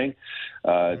be playing.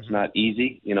 It's not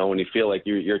easy, when you feel like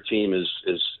your team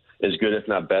is good, if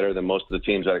not better, than most of the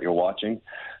teams that you're watching.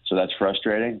 So that's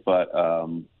frustrating. But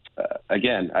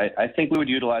again, I think we would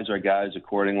utilize our guys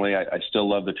accordingly. I still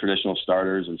love the traditional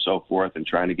starters and so forth, and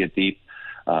trying to get deep.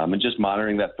 And just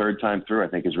monitoring that third time through, I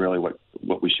think, is really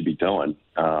what we should be doing.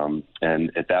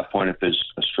 And at that point, if there's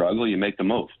a struggle, you make the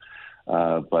move.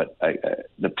 But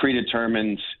the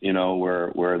predetermined,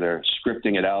 where they're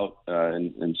scripting it out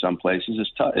in some places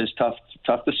is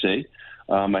tough to see.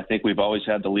 I think we've always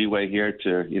had the leeway here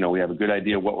to, we have a good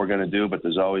idea of what we're going to do, but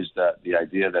there's always the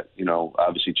idea that,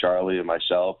 obviously Charlie and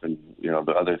myself and,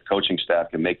 the other coaching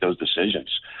staff can make those decisions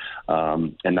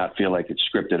and not feel like it's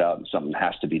scripted out and something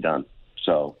has to be done.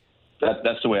 So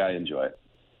that's the way I enjoy it.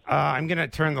 I'm going to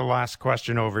turn the last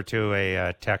question over to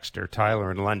a texter. Tyler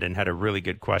in London had a really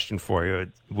good question for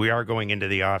you. We are going into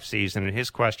the off season, and his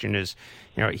question is,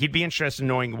 he'd be interested in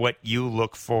knowing what you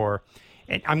look for,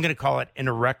 and I'm going to call it in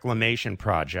a reclamation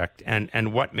project,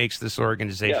 and what makes this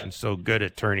organization so good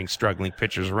at turning struggling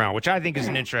pitchers around, which I think is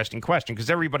an interesting question because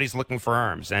everybody's looking for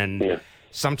arms, and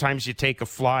sometimes you take a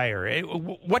flyer.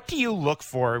 What do you look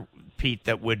for, Pete,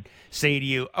 that would say to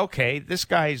you, okay, this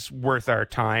guy's worth our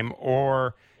time,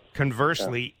 or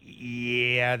conversely,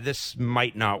 this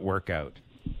might not work out?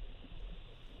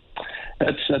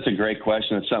 That's a great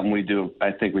question. It's something we do.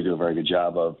 I think we do a very good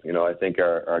job of. I think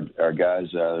our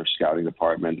guys, our scouting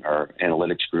department, our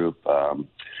analytics group,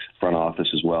 front office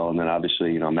as well, and then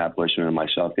obviously Matt Bushman and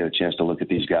myself get a chance to look at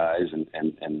these guys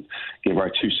and give our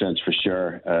 2 cents for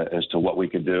sure as to what we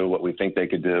could do, what we think they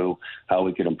could do, how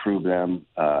we could improve them.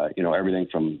 Everything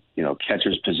from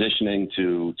catchers positioning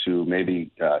to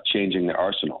maybe changing their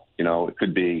arsenal. It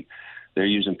could be they're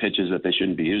using pitches that they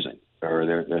shouldn't be using, or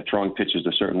they're throwing pitches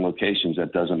to certain locations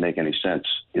that doesn't make any sense,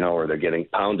 or they're getting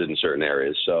pounded in certain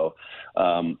areas. So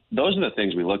those are the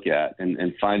things we look at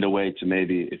and find a way to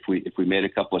maybe, if we made a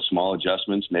couple of small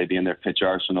adjustments, maybe in their pitch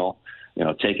arsenal,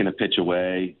 taking a pitch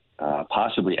away,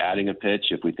 possibly adding a pitch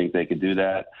if we think they could do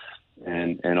that.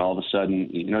 And all of a sudden,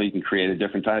 you can create a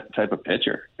different type of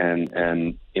pitcher. And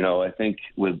I think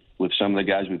with some of the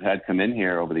guys we've had come in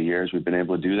here over the years, we've been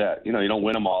able to do that. You don't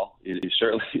win them all.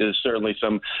 There's certainly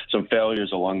some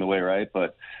failures along the way, right?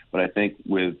 But I think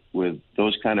with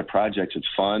those kind of projects, it's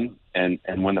fun. And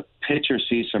when the pitcher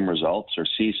sees some results or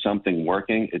sees something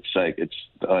working, it's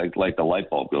like the light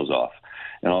bulb goes off.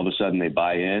 And all of a sudden they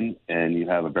buy in, and you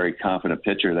have a very confident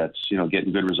pitcher that's,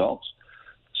 getting good results.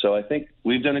 So I think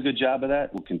we've done a good job of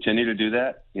that. We'll continue to do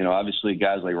that. Obviously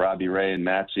guys like Robbie Ray and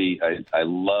Matsy, I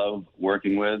love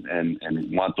working with and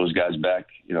want those guys back,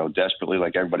 desperately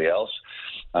like everybody else.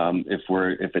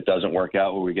 If it doesn't work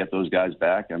out where we get those guys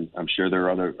back, I'm sure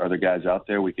there are other guys out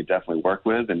there we could definitely work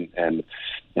with and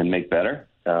make better.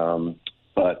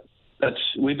 But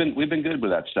we've been good with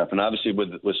that stuff. And obviously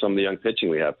with some of the young pitching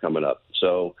we have coming up.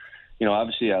 So,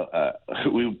 obviously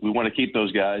we want to keep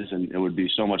those guys, and it would be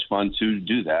so much fun to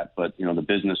do that. But, the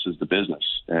business is the business.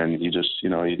 And you just,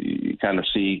 you kind of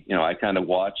see, I kind of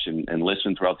watch and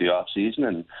listen throughout the off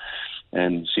season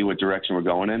and see what direction we're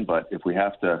going in. But if we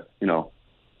have to,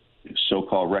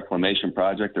 so-called reclamation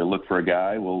project or look for a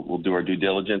guy, we'll do our due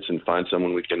diligence and find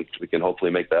someone we can hopefully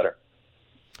make better.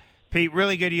 Pete,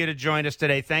 really good of you to join us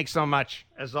today. Thanks so much,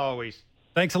 as always.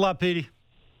 Thanks a lot, Petey.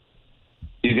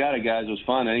 You got it, guys. It was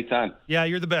fun. Anytime. Yeah,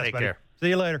 you're the best. Take buddy. care. See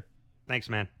you later. Thanks,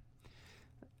 man.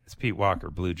 It's Pete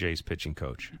Walker, Blue Jays pitching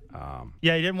coach. He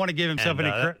didn't want to give himself any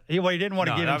credit. He didn't want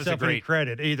to give himself any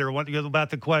credit either.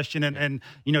 About the question and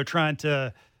trying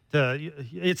to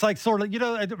it's like sort of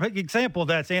an example of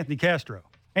that's Anthony Castro.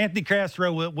 Anthony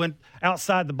Castro went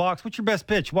outside the box. What's your best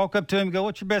pitch? Walk up to him and go,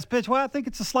 what's your best pitch? Well, I think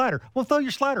it's a slider. Well, throw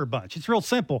your slider a bunch. It's real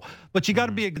simple. But you got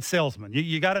to be a good salesman.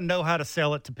 You got to know how to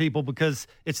sell it to people because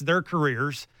it's their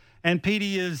careers. And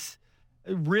Petey is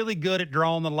really good at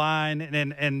drawing the line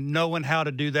and knowing how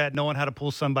to do that, knowing how to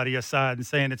pull somebody aside and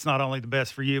saying it's not only the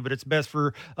best for you, but it's best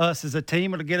for us as a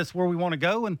team. It'll get us where we want to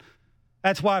go. And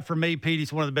that's why, for me,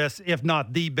 Petey's one of the best, if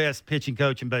not the best, pitching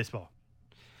coach in baseball.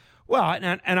 Well,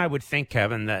 and I would think,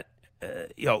 Kevin, that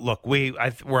look,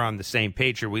 we're on the same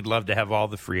page here. We'd love to have all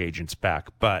the free agents back,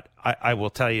 but I will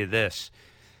tell you this: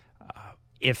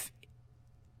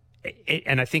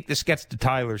 and I think this gets to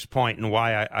Tyler's point and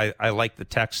why I like the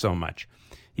text so much.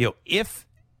 If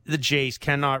the Jays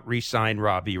cannot re-sign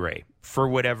Robbie Ray for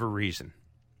whatever reason,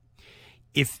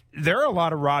 if there are a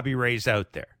lot of Robbie Rays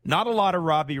out there, not a lot of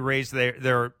Robbie Rays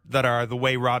there that are the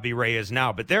way Robbie Ray is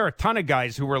now, but there are a ton of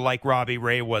guys who were like Robbie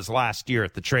Ray was last year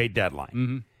at the trade deadline.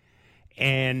 Mm-hmm.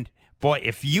 And, boy,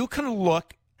 if you can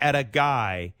look at a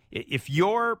guy, if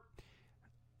you're,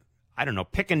 I don't know,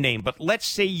 pick a name, but let's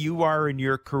say you are in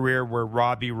your career where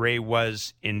Robbie Ray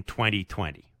was in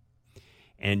 2020,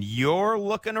 and you're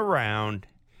looking around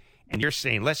and you're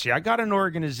saying, let's see, I got an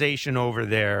organization over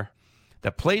there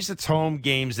that plays its home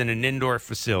games in an indoor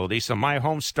facility, so my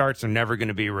home starts are never going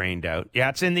to be rained out. Yeah,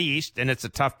 it's in the East, and it's a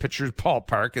tough pitcher's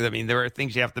ballpark. I mean, there are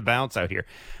things you have to balance out here.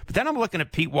 But then I'm looking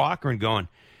at Pete Walker and going,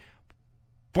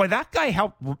 boy, that guy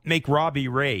helped make Robbie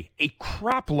Ray a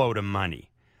crap load of money.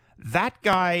 That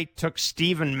guy took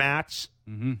Steven Matz,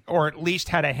 or at least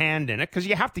had a hand in it, because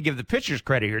you have to give the pitchers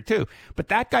credit here, too. But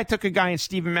that guy took a guy in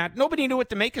Steven Matz. Nobody knew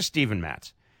what to make of Steven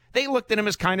Matz. They looked at him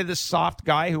as kind of this soft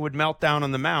guy who would melt down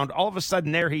on the mound. All of a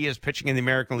sudden, there he is pitching in the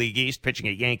American League East, pitching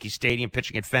at Yankee Stadium,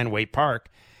 pitching at Fenway Park.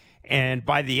 And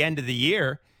by the end of the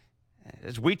year,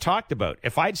 as we talked about,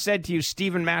 if I'd said to you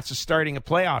Steven Matz is starting a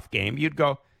playoff game, you'd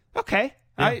go, okay,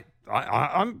 yeah.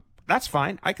 I'm that's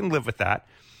fine. I can live with that.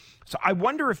 So I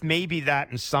wonder if maybe that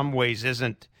in some ways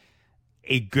isn't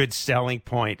a good selling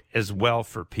point as well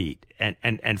for Pete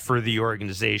and for the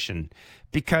organization.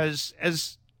 Because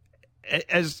as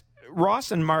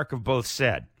Ross and Mark have both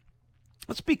said,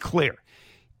 let's be clear.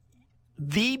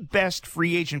 The best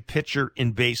free agent pitcher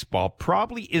in baseball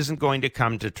probably isn't going to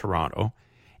come to Toronto.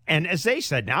 And as they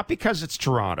said, not because it's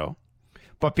Toronto,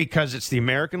 but because it's the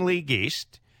American League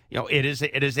East. You know, it is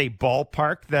a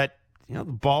ballpark that, you know,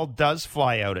 the ball does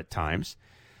fly out at times.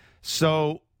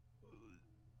 So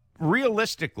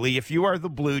realistically, if you are the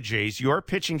Blue Jays, your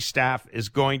pitching staff is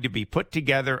going to be put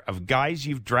together of guys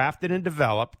you've drafted and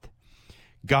developed,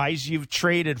 guys you've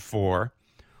traded for,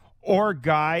 or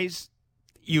guys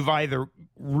you've either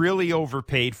really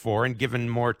overpaid for and given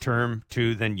more term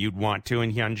to than you'd want to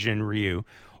in Hyunjin Ryu,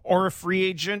 or a free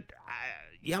agent,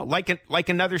 you know, like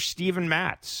another Steven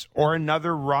Matz or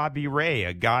another Robbie Ray,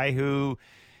 a guy who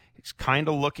is kind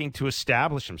of looking to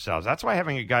establish themselves. That's why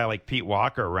having a guy like Pete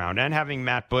Walker around and having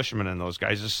Matt Bushman and those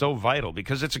guys is so vital,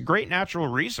 because it's a great natural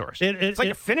resource. It's like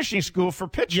a finishing school for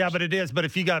pitchers. Yeah, but it is. But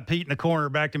if you got Pete in the corner,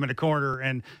 backed him in the corner,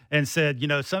 and said, you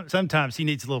know, sometimes he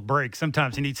needs a little break.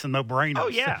 Sometimes he needs some no-brainers. Oh,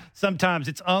 yeah. Sometimes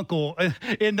it's uncle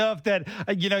enough that,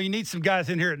 you know, you need some guys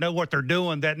in here that know what they're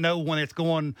doing, that know when it's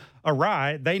going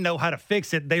awry. They know how to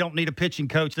fix it. They don't need a pitching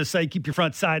coach to say, keep your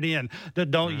front side in.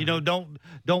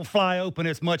 Don't fly open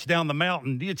as much down the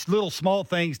mountain. It's little small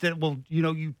things that will, you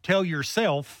know, you tell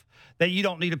yourself that you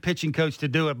don't need a pitching coach to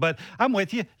do it. But I'm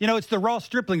with you. You know, it's the Ross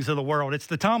Striplings of the world. It's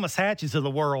the Thomas Hatches of the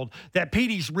world that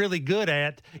Petey's really good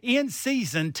at in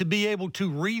season to be able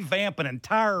to revamp an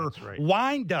entire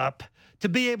wind up, to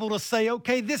be able to say,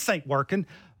 okay, this ain't working.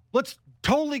 Let's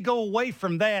totally go away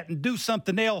from that and do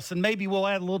something else, and maybe we'll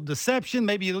add a little deception.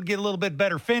 Maybe it'll get a little bit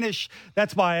better finish.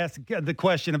 That's why I asked the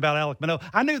question about Alek Manoah.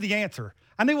 I knew the answer.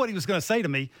 I knew what he was going to say to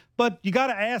me, but you got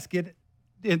to ask it,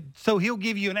 so he'll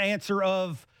give you an answer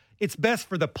of it's best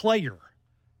for the player.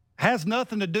 Has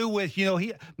nothing to do with, you know,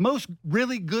 most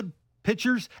really good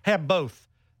pitchers have both.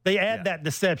 They add that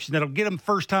deception that'll get them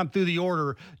first time through the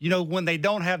order, you know, when they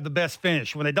don't have the best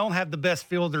finish, when they don't have the best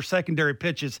feel of their secondary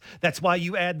pitches. That's why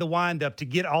you add the windup to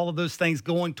get all of those things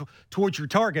going towards your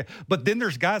target. But then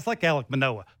there's guys like Alek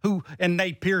Manoah and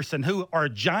Nate Pearson, who are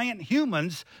giant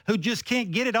humans who just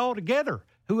can't get it all together,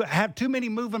 who have too many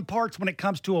moving parts when it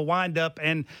comes to a windup.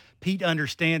 And Pete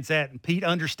understands that, and Pete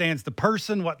understands the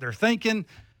person, what they're thinking.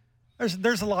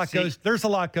 There's a lot goes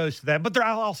to that, but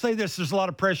I'll say this: there's a lot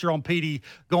of pressure on Petey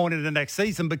going into the next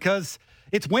season because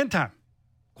it's win time.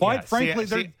 Quite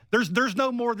frankly, there's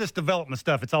no more of this development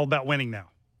stuff. It's all about winning now.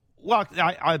 Well,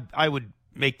 I would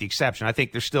make the exception. I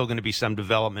think there's still going to be some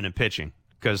development in pitching,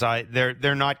 because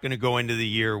they're not going to go into the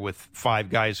year with 5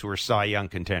 guys who are Cy Young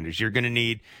contenders. You're going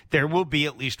to there will be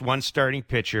at least one starting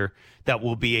pitcher that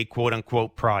will be a quote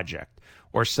unquote project,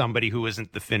 or somebody who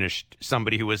isn't the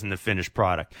finished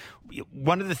product.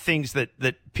 One of the things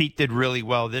that Pete did really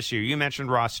well this year, you mentioned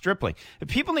Ross Stripling.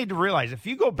 People need to realize, if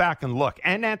you go back and look,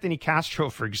 and Anthony Castro,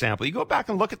 for example, you go back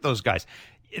and look at those guys.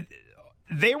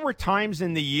 There were times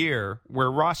in the year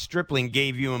where Ross Stripling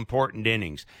gave you important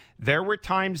innings. There were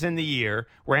times in the year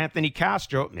where Anthony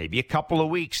Castro, maybe a couple of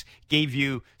weeks, gave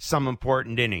you some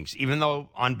important innings, even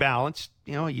though on balance,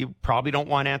 you know, you probably don't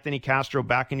want Anthony Castro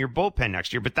back in your bullpen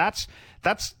next year. But that's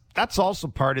also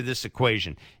part of this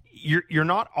equation. you're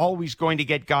not always going to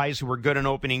get guys who are good on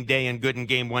opening day and good in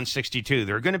game 162.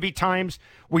 There are going to be times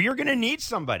where you're going to need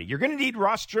somebody. You're going to need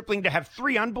Ross Stripling to have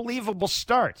 3 unbelievable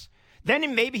starts.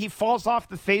 Then maybe he falls off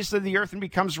the face of the earth and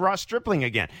becomes Ross Stripling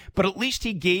again. But at least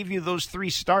he gave you those 3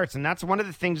 starts, and that's one of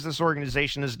the things this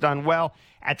organization has done well.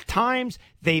 At times,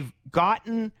 they've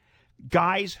gotten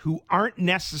guys who aren't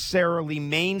necessarily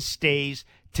mainstays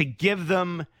to give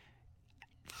them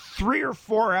 3 or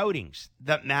 4 outings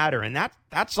that matter, and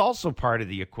that's also part of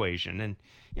the equation. And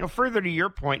further to your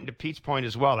point and to Pete's point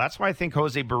as well, that's why I think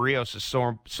Jose Barrios is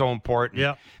so important.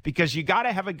 Yeah. Because you got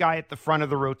to have a guy at the front of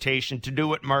the rotation to do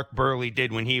what Mark Burley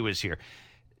did when he was here.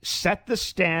 Set the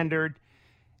standard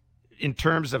in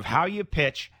terms of how you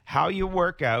pitch, how you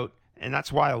work out, and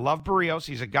that's why I love Barrios.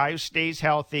 He's a guy who stays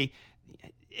healthy.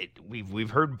 We've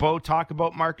heard Bo talk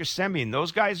about Marcus Semien.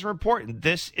 Those guys are important.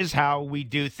 This is how we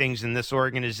do things in this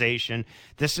organization.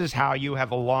 This is how you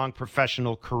have a long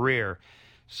professional career.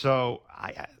 So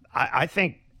I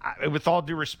think, with all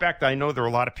due respect, I know there are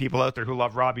a lot of people out there who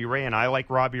love Robbie Ray, and I like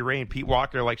Robbie Ray, and Pete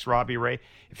Walker likes Robbie Ray.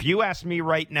 If you ask me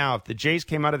right now, if the Jays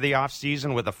came out of the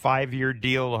offseason with a 5-year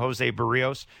deal, Jose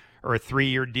Barrios, or a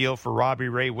 3-year deal for Robbie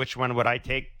Ray, which one would I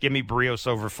take? Give me Barrios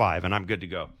over 5, and I'm good to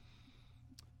go.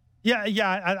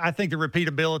 Yeah, I think the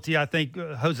repeatability, I think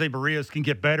Jose Barrios can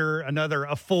get better.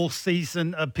 A full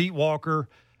season of Pete Walker.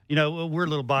 We're a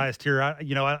little biased here.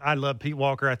 I love Pete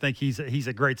Walker. I think he's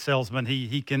a great salesman.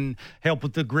 He can help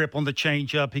with the grip on the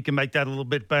changeup. He can make that a little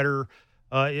bit better,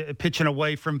 pitching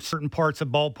away from certain parts of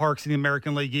ballparks in the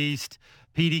American League East.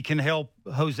 Petey can help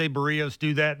Jose Barrios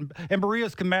do that. And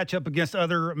Barrios can match up against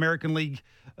other American League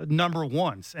number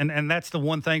ones. And that's the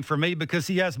one thing for me, because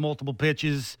he has multiple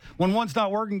pitches. When one's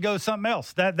not working, go something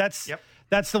else.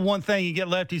 That's the one thing. You get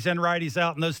lefties and righties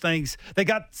out, and those things, they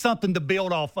got something to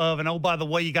build off of. And, oh, by the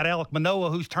way, you got Alek Manoah,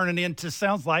 who's turning into,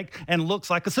 sounds like, and looks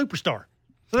like a superstar.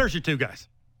 So there's your 2 guys.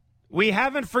 We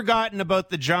haven't forgotten about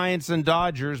the Giants and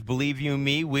Dodgers. Believe you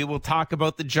me, we will talk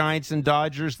about the Giants and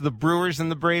Dodgers, the Brewers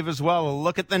and the Brave as well. A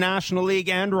look at the National League,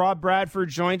 and Rob Bradford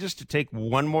joins us to take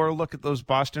one more look at those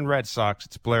Boston Red Sox.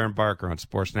 It's Blair and Barker on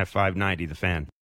Sportsnet 590, The Fan.